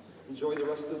 Enjoy the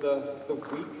rest of the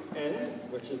weekend,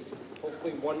 which is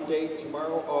hopefully one day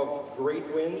tomorrow of great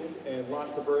winds and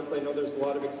lots of birds. I know there's a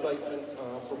lot of excitement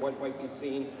for what might be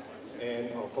seen, and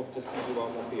I'll hope to see you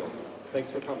on the field.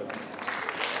 Thanks for coming.